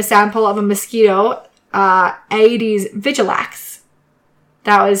it in a sample of a mosquito, Aedes vigilax,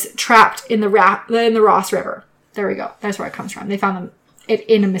 that was trapped in the Ross River. There we go. That's where it comes from. They found it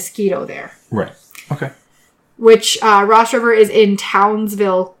in a mosquito there. Right. Okay. Which Ross River is in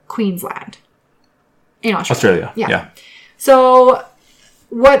Townsville, Queensland. In Australia. Yeah. So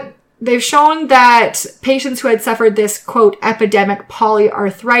what they've shown that patients who had suffered this, quote, epidemic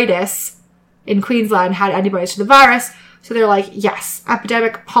polyarthritis in Queensland had antibodies to the virus. So they're like, yes,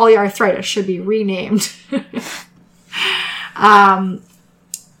 epidemic polyarthritis should be renamed.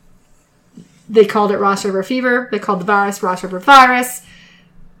 They called it Ross River fever. They called the virus Ross River virus.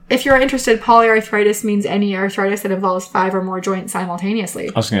 If you're interested, polyarthritis means any arthritis that involves 5 or more joints simultaneously.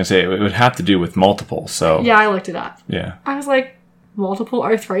 I was going to say, it would have to do with multiple, so... Yeah, I looked it up. Yeah. I was like, multiple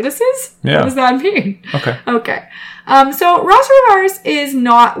arthritises? Yeah. What does that mean? Okay. So Ross River virus is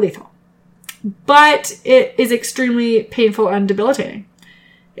not lethal, but it is extremely painful and debilitating.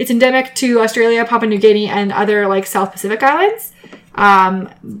 It's endemic to Australia, Papua New Guinea, and other South Pacific islands.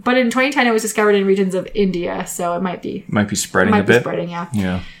 But in 2010, it was discovered in regions of India, so it might be spreading a bit.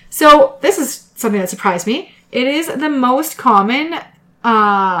 Yeah. So this is something that surprised me. It is the most common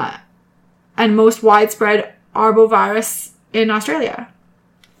and most widespread arbovirus in Australia.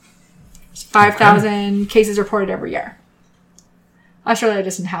 5,000 cases reported every year. Australia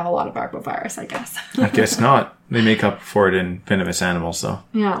doesn't have a lot of arbovirus, I guess. I guess not. They make up for it in venomous animals, though.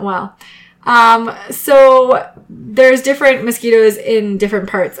 Yeah, well. So there's different mosquitoes in different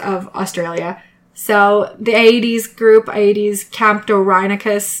parts of Australia. So the Aedes group, Aedes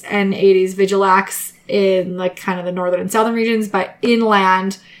camptorhynchus and Aedes vigilax in kind of the northern and southern regions, but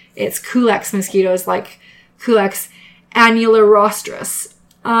inland it's Culex mosquitoes like Culex annulirostris.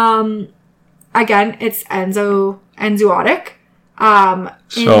 Again, it's enzootic.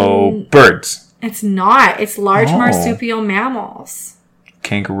 So birds. It's not. It's large marsupial mammals.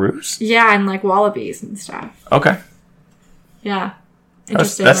 Kangaroos? Yeah, and wallabies and stuff. Okay. Yeah.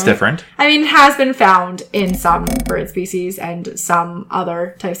 Interesting. That's right? different. I mean, it has been found in some bird species and some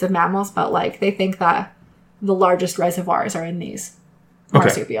other types of mammals, but they think that the largest reservoirs are in these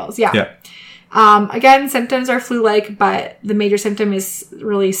marsupials. Yeah. Again, symptoms are flu-like, but the major symptom is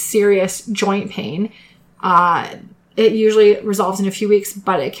really serious joint pain. It usually resolves in a few weeks,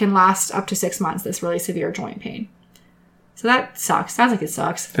 but it can last up to 6 months, this really severe joint pain. So that sucks. Sounds like it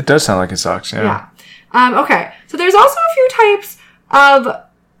sucks. It does sound like it sucks, yeah. Okay. So there's also a few types of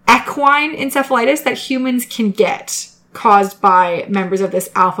equine encephalitis that humans can get caused by members of this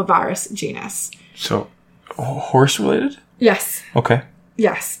alpha virus genus. So, horse-related? Yes. Okay.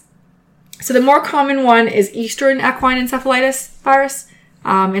 Yes. So the more common one is Eastern equine encephalitis virus.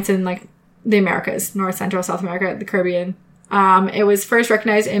 It's in the Americas, North, Central, South America, the Caribbean. It was first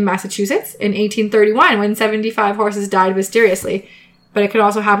recognized in Massachusetts in 1831 when 75 horses died mysteriously, but it could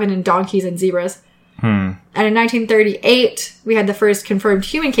also happen in donkeys and zebras. And in 1938, we had the first confirmed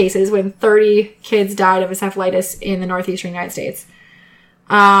human cases when 30 kids died of encephalitis in the northeastern United States.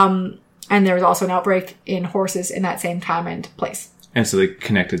 And there was also an outbreak in horses in that same time and place. And so they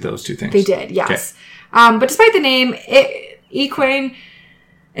connected those two things. They did, yes. Okay. But despite the name, equine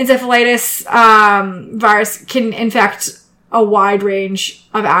encephalitis virus can infect a wide range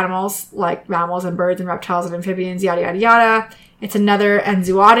of animals, like mammals and birds and reptiles and amphibians, yada, yada, yada. It's another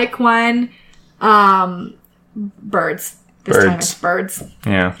enzootic one. Birds. This time it's birds.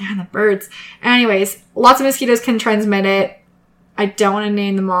 Yeah. Yeah, the birds. Anyways, lots of mosquitoes can transmit it. I don't want to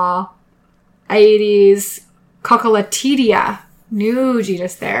name them all. Aedes, Coquiletidia, new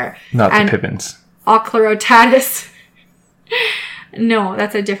genus there. Not the pippins. Ochlorotatus. No,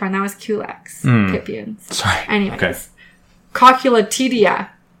 that's a different. That was Culex. Pipiens. Sorry. Anyways. Okay. Coquiletidia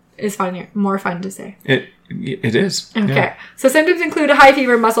is more fun to say. It is. Okay. Yeah. So symptoms include high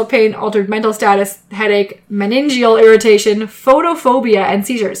fever, muscle pain, altered mental status, headache, meningeal irritation, photophobia, and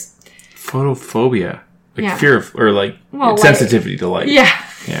seizures. Photophobia. Like fear of, or like sensitivity to light. Yeah.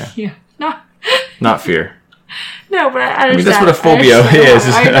 Yeah. Not fear. No, but I understand. that's what a phobia is.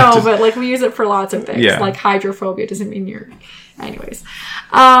 I know, but like we use it for lots of things. Yeah. Like hydrophobia doesn't mean you're... Anyways.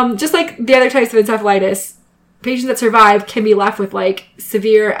 Just like the other types of encephalitis, patients that survive can be left with like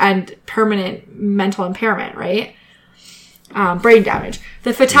severe and permanent mental impairment, right? Brain damage.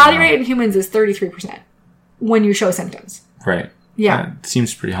 The fatality rate in humans is 33% when you show symptoms. Right. Yeah. It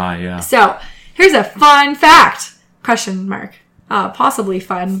seems pretty high, yeah. So, here's a fun fact. Question mark. Possibly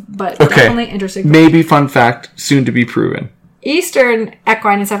fun, but definitely interesting. Maybe fun fact, soon to be proven. Eastern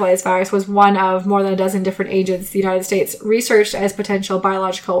equine encephalitis virus was one of more than a dozen different agents the United States researched as potential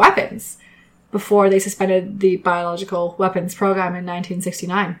biological weapons before they suspended the biological weapons program in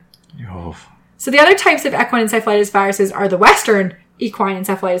 1969. Oh. So the other types of equine encephalitis viruses are the Western equine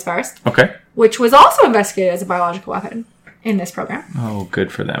encephalitis virus, okay, which was also investigated as a biological weapon in this program. Oh,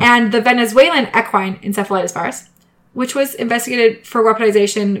 good for them. And the Venezuelan equine encephalitis virus, which was investigated for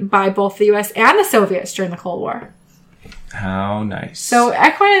weaponization by both the US and the Soviets during the Cold War. How nice. So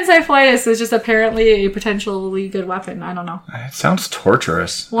equine encephalitis is just apparently a potentially good weapon. I don't know. It sounds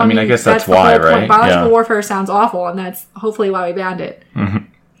torturous. Well, I mean, I guess that's why, right? Biological warfare sounds awful, and that's hopefully why we banned it. Mm-hmm.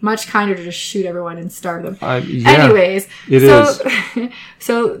 Much kinder to just shoot everyone and starve them. Anyways, it is.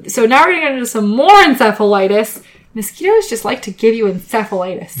 So now we're going to get into some more encephalitis. Mosquitoes just like to give you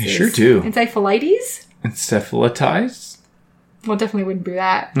encephalitis. They sure do. Encephalitis? Encephalitize? Well, definitely wouldn't do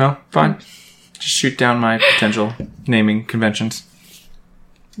that. No, fine. Just shoot down my potential naming conventions.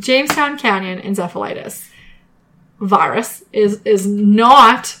 Jamestown Canyon encephalitis virus is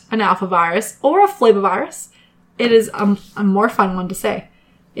not an alphavirus or a flavivirus. It is a more fun one to say.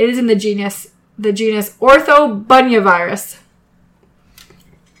 It is in the genus Orthobunyavirus.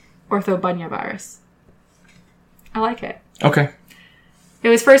 Orthobunyavirus. I like it. Okay. It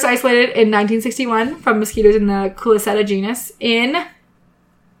was first isolated in 1961 from mosquitoes in the Culiceta genus in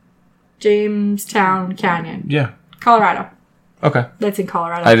Jamestown Canyon. Yeah. Colorado. Okay. That's in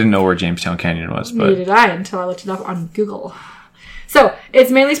Colorado. I didn't know where Jamestown Canyon was, but... Neither did I until I looked it up on Google. So,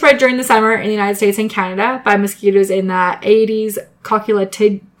 it's mainly spread during the summer in the United States and Canada by mosquitoes in the Aedes,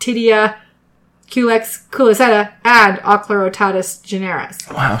 Coquiletidia, Culex, Culiceta, and Ochlorotatus generis.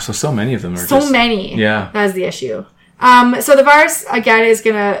 Wow, so many of them are so many. Yeah. That's the issue. So the virus, again, is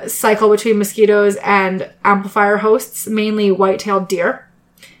going to cycle between mosquitoes and amplifier hosts, mainly white-tailed deer.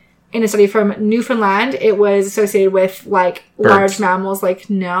 In a study from Newfoundland, it was associated with, like, large mammals.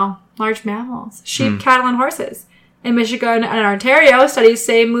 Large mammals. Sheep, cattle, and horses. In Michigan and Ontario, studies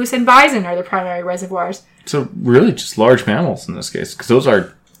say moose and bison are the primary reservoirs. So really just large mammals in this case, because those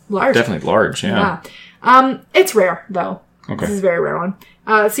are large. Definitely large, yeah. It's rare, though. Okay. This is a very rare one.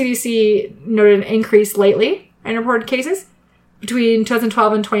 CDC noted an increase lately in reported cases. Between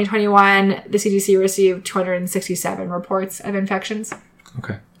 2012 and 2021, the CDC received 267 reports of infections.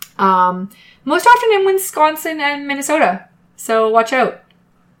 Okay. Most often in Wisconsin and Minnesota. So watch out.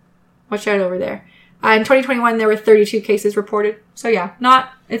 Watch out over there. In 2021, there were 32 cases reported. So yeah,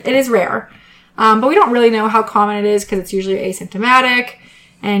 it is rare. But we don't really know how common it is because it's usually asymptomatic.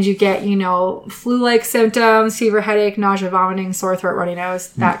 And you get, flu-like symptoms, fever, headache, nausea, vomiting, sore throat, runny nose,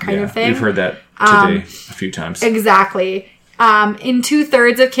 that kind of thing. We've heard that today a few times. Exactly. In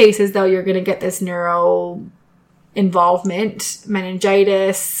 2/3 of cases, though, you're going to get this neuro involvement,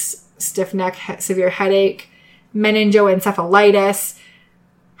 meningitis, stiff neck, severe headache, meningoencephalitis.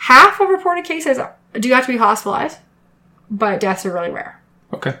 Half of reported cases do have to be hospitalized, but deaths are really rare.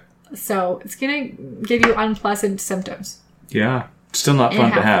 Okay. So it's going to give you unpleasant symptoms. Yeah. Still not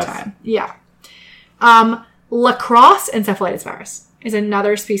fun to have. Yeah. Lacrosse encephalitis virus is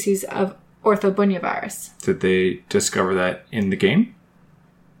another species of orthobunyavirus. Did they discover that in the game?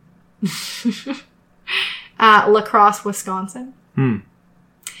 Lacrosse, Wisconsin.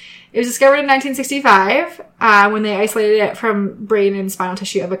 It was discovered in 1965 when they isolated it from brain and spinal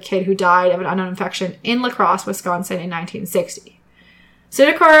tissue of a kid who died of an unknown infection in Lacrosse, Wisconsin in 1960. So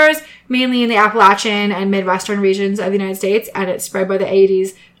it occurs mainly in the Appalachian and Midwestern regions of the United States, and it's spread by the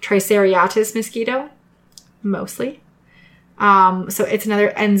Aedes trichariatus mosquito, mostly. So it's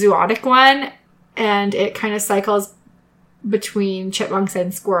another enzootic one, and it kind of cycles between chipmunks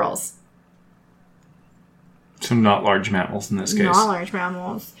and squirrels. So not large mammals in this case. Not large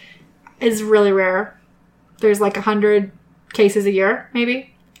mammals. It's really rare. There's like 100 cases a year, maybe.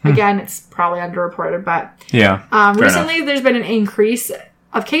 Again, it's probably underreported, but... Yeah, recently there's been an increase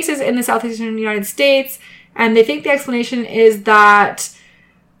of cases in the southeastern United States, and they think the explanation is that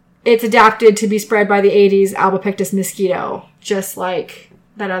it's adapted to be spread by the Aedes albopictus mosquito, just like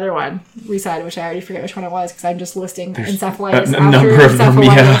that other one we said, which I already forget which one it was because I'm just listing encephalitis a number of them,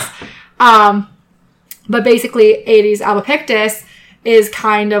 yeah. But basically, Aedes albopictus is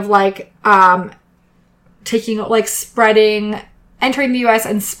kind of like entering the U.S.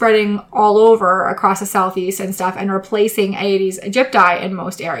 and spreading all over across the southeast and stuff, and replacing Aedes aegypti in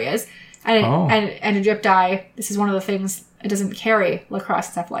most areas. And aegypti, this is one of the things, it doesn't carry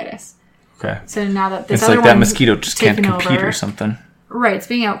lacrosse encephalitis. Okay. So now that this it's other like that mosquito just can't compete over, or something. Right, it's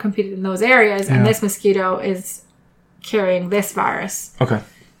being outcompeted in those areas, and this mosquito is carrying this virus. Okay.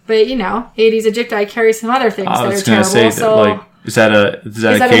 But, Aedes aegypti carries some other things that are terrible. I was going to say, that, is that a case of... Is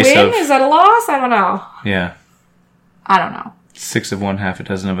that a win? Is that a loss? I don't know. Yeah. I don't know. 6 of one, half a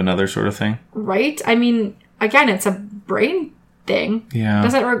dozen of another sort of thing. Right? I mean, again, it's a brain thing. Yeah. It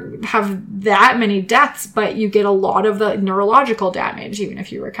doesn't have that many deaths, but you get a lot of the neurological damage, even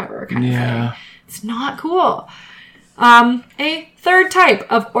if you recover, kind of thing. It's not cool. A third type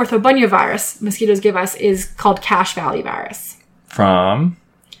of orthobunyavirus mosquitoes give us is called Cache Valley virus. From?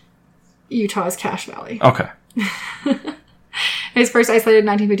 Utah's Cache Valley. Okay. It was first isolated in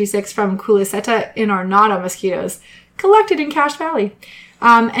 1956 from Culiceta inornata mosquitoes collected in Cache Valley.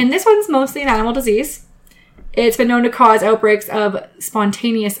 And this one's mostly an animal disease. It's been known to cause outbreaks of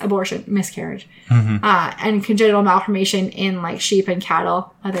spontaneous abortion, miscarriage, and congenital malformation in like sheep and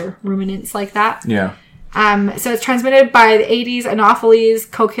cattle, other ruminants like that. Yeah. So it's transmitted by the Aedes, Anopheles,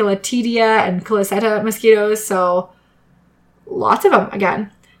 Coquilitidia, and Culiceta mosquitoes. So lots of them again.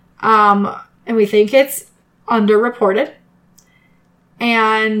 And we think it's underreported.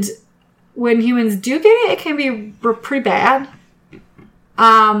 And when humans do get it, it can be pretty bad.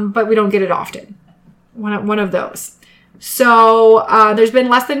 But we don't get it often. One of those. So there's been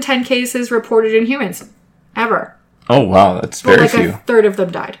less than 10 cases reported in humans. Ever. Oh, wow. That's very few. A third of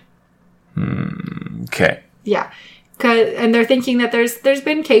them died. Okay. Yeah. And they're thinking that there's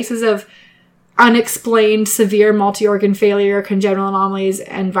been cases of unexplained severe multi-organ failure, congenital anomalies,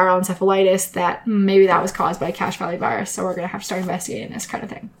 and viral encephalitis that maybe that was caused by Cache Valley virus. So we're going to have to start investigating this kind of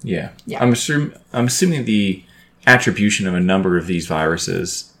thing. Yeah. I'm assuming the attribution of a number of these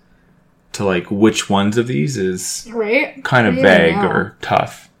viruses to like which ones of these is kind of vague or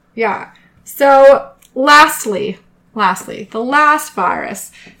tough. Yeah. So lastly, the last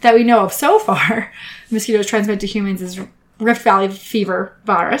virus that we know of so far mosquitoes transmit to humans is Rift Valley fever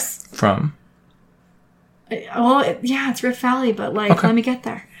virus. From? Well, it's Rift Valley, but let me get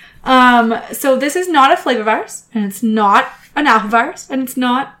there. So this is not a flavivirus, and it's not an alphavirus, and it's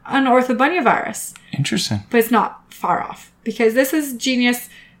not an orthobunyavirus. Interesting. But it's not far off, because this is genus,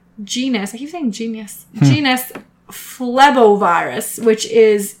 I keep saying genus Flebovirus, which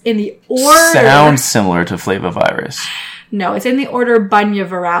is in the order... Sounds similar to flavivirus. No, it's in the order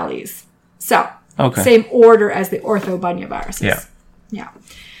Bunyavirales. So, same order as the orthobunyaviruses. Yeah.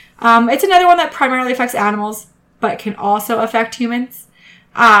 It's another one that primarily affects animals, but can also affect humans.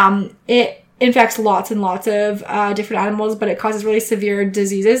 It infects lots and lots of different animals, but it causes really severe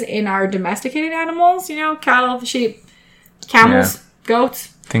diseases in our domesticated animals. Cattle, sheep, camels, goats.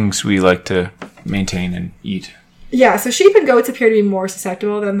 Things we like to maintain and eat. Yeah, so sheep and goats appear to be more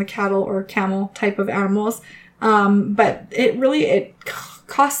susceptible than the cattle or camel type of animals. But it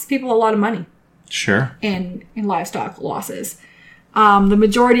costs people a lot of money. Sure. In livestock losses. The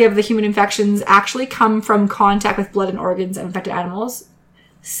majority of the human infections actually come from contact with blood and organs of infected animals.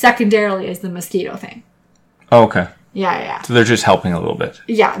 Secondarily is the mosquito thing. Oh, okay. Yeah. So they're just helping a little bit.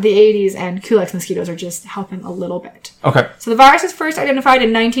 Yeah, the Aedes and Culex mosquitoes are just helping a little bit. Okay. So the virus was first identified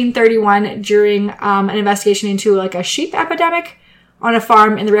in 1931 during an investigation into like a sheep epidemic on a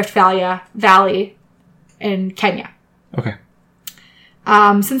farm in the Rift Valley in Kenya. Okay.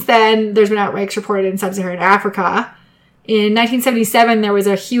 Since then, there's been outbreaks reported in sub-Saharan Africa. In 1977, there was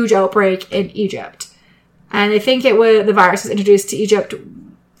a huge outbreak in Egypt. And they think the virus was introduced to Egypt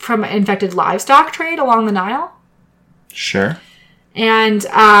from an infected livestock trade along the Nile. Sure. And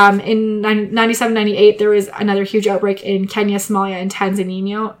in 97-98, there was another huge outbreak in Kenya, Somalia, and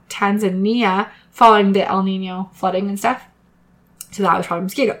Tanzania following the El Nino flooding and stuff. So that was probably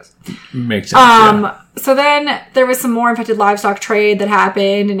mosquitoes. Makes sense. So then there was some more infected livestock trade that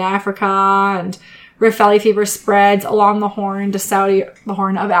happened in Africa, and Rift Valley fever spreads along the Horn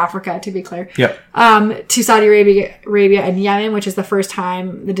of Africa, to be clear. Yep. To Saudi Arabia and Yemen, which is the first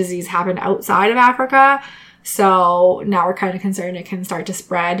time the disease happened outside of Africa. So now we're kind of concerned it can start to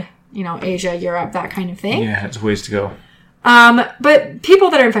spread, Asia, Europe, that kind of thing. Yeah, it's ways to go. But people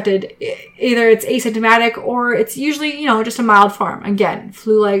that are infected, either it's asymptomatic or it's usually, just a mild form. Again,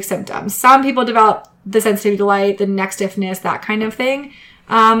 flu-like symptoms. Some people develop the sensitivity to light, the neck stiffness, that kind of thing.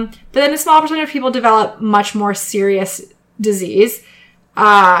 But then a small percentage of people develop much more serious disease.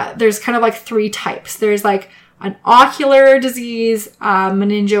 There's kind of like 3 types. There's like an ocular disease,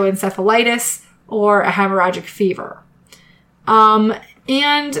 meningoencephalitis, or a hemorrhagic fever. And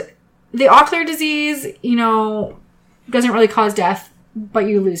the ocular disease, doesn't really cause death, but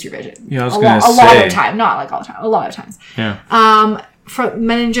you lose your vision. Yeah, I was going to say. A lot of the time. Not like all the time. A lot of times. Yeah. For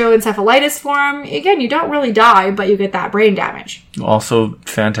meningoencephalitis form, again, you don't really die, but you get that brain damage. Also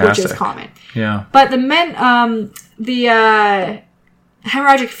fantastic. Which is common. Yeah. But the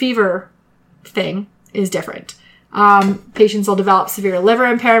hemorrhagic fever thing is different. Patients will develop severe liver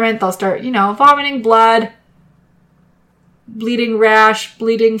impairment. They'll start, vomiting blood, bleeding rash,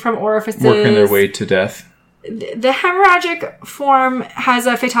 bleeding from orifices. Working their way to death. The hemorrhagic form has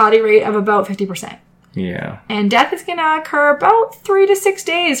a fatality rate of about 50%. Yeah. And death is going to occur about 3 to 6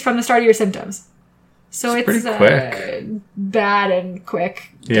 days from the start of your symptoms. So it's pretty quick. Bad and quick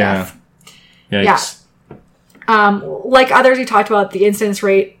death. Yikes. Yeah. Like others we talked about, the incidence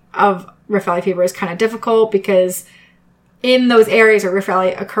rate of Rift Valley fever is kind of difficult because in those areas where Rift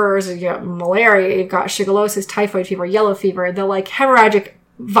Valley occurs, malaria, you've got shigellosis, typhoid fever, yellow fever. The hemorrhagic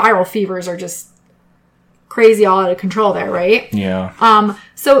viral fevers are just crazy, all out of control there, right? Yeah.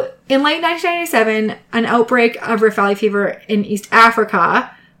 So in late 1997, an outbreak of Rift Valley fever in East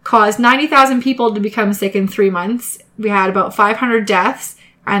Africa caused 90,000 people to become sick in 3 months. We had about 500 deaths,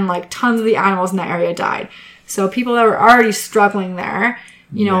 and tons of the animals in that area died. So people that were already struggling there,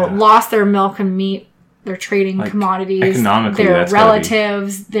 lost their milk and meat, their trading commodities, their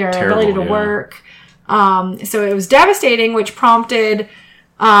relatives, their ability to work. So it was devastating, which prompted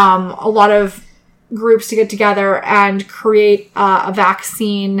a lot of groups to get together and create a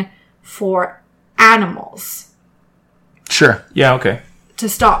vaccine for animals. Sure. Yeah, okay. To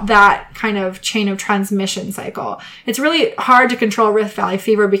stop that kind of chain of transmission cycle. It's really hard to control Rift Valley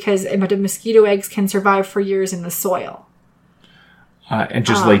fever because infected mosquito eggs can survive for years in the soil. And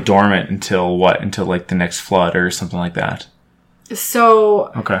just lay dormant until what? Until the next flood or something like that?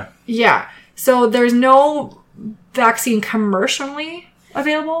 So... Okay. Yeah. So there's no vaccine commercially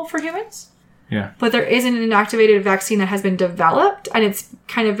available for humans. Yeah. But there is an inactivated vaccine that has been developed, and it's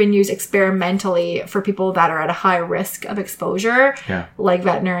kind of been used experimentally for people that are at a high risk of exposure, like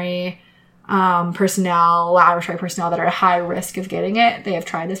veterinary personnel, laboratory personnel that are at high risk of getting it. They have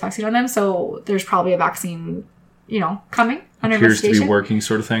tried this vaccine on them, so there's probably a vaccine, coming under investigation. Appears to be working,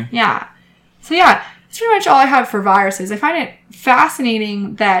 sort of thing. Yeah. So yeah, that's pretty much all I have for viruses. I find it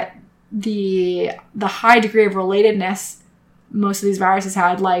fascinating that the high degree of relatedness most of these viruses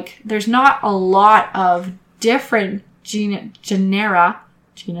had, there's not a lot of different genera, I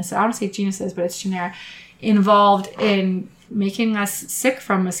don't want to say genuses, but it's genera, involved in making us sick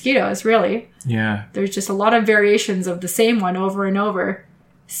from mosquitoes, really. Yeah. There's just a lot of variations of the same one over and over,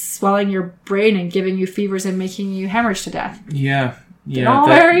 swelling your brain and giving you fevers and making you hemorrhage to death. Yeah. Yeah. They're all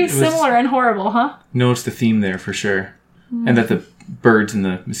very similar and horrible, huh? Notice the theme there for sure. Mm. And that the birds and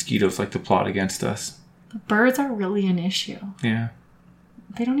the mosquitoes like to plot against us. The birds are really an issue. Yeah.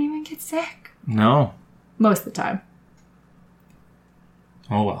 They don't even get sick. No. Most of the time.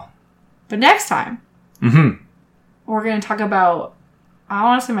 Oh, well. But next time, we're going to talk about, I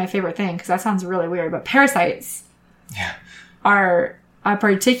want to say my favorite thing, because that sounds really weird, but parasites are a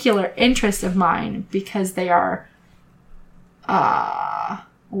particular interest of mine because they are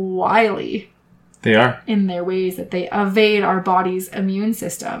wily. They are. In their ways that they evade our body's immune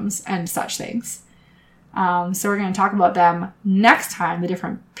systems and such things. So we're going to talk about them next time, the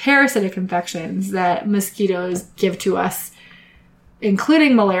different parasitic infections that mosquitoes give to us,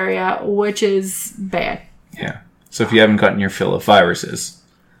 including malaria, which is bad. Yeah. So if you haven't gotten your fill of viruses,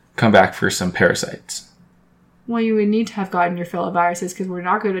 come back for some parasites. Well, you would need to have gotten your fill of viruses because we're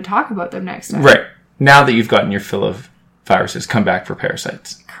not going to talk about them next time. Right. Now that you've gotten your fill of viruses, come back for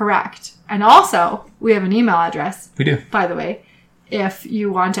parasites. Correct. And also, we have an email address. We do. By the way. If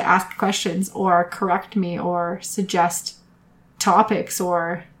you want to ask questions or correct me or suggest topics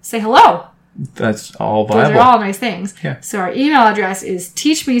or say hello. That's all viable. Those are all nice things. Yeah. So our email address is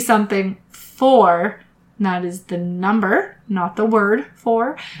teachmesomething4 and that is the number, not the word,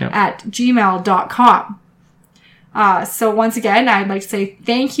 4, at gmail.com. So once again, I'd like to say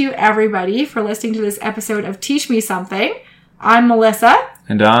thank you, everybody, for listening to this episode of Teach Me Something. I'm Melissa.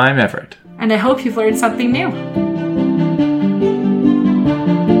 And I'm Everett. And I hope you've learned something new.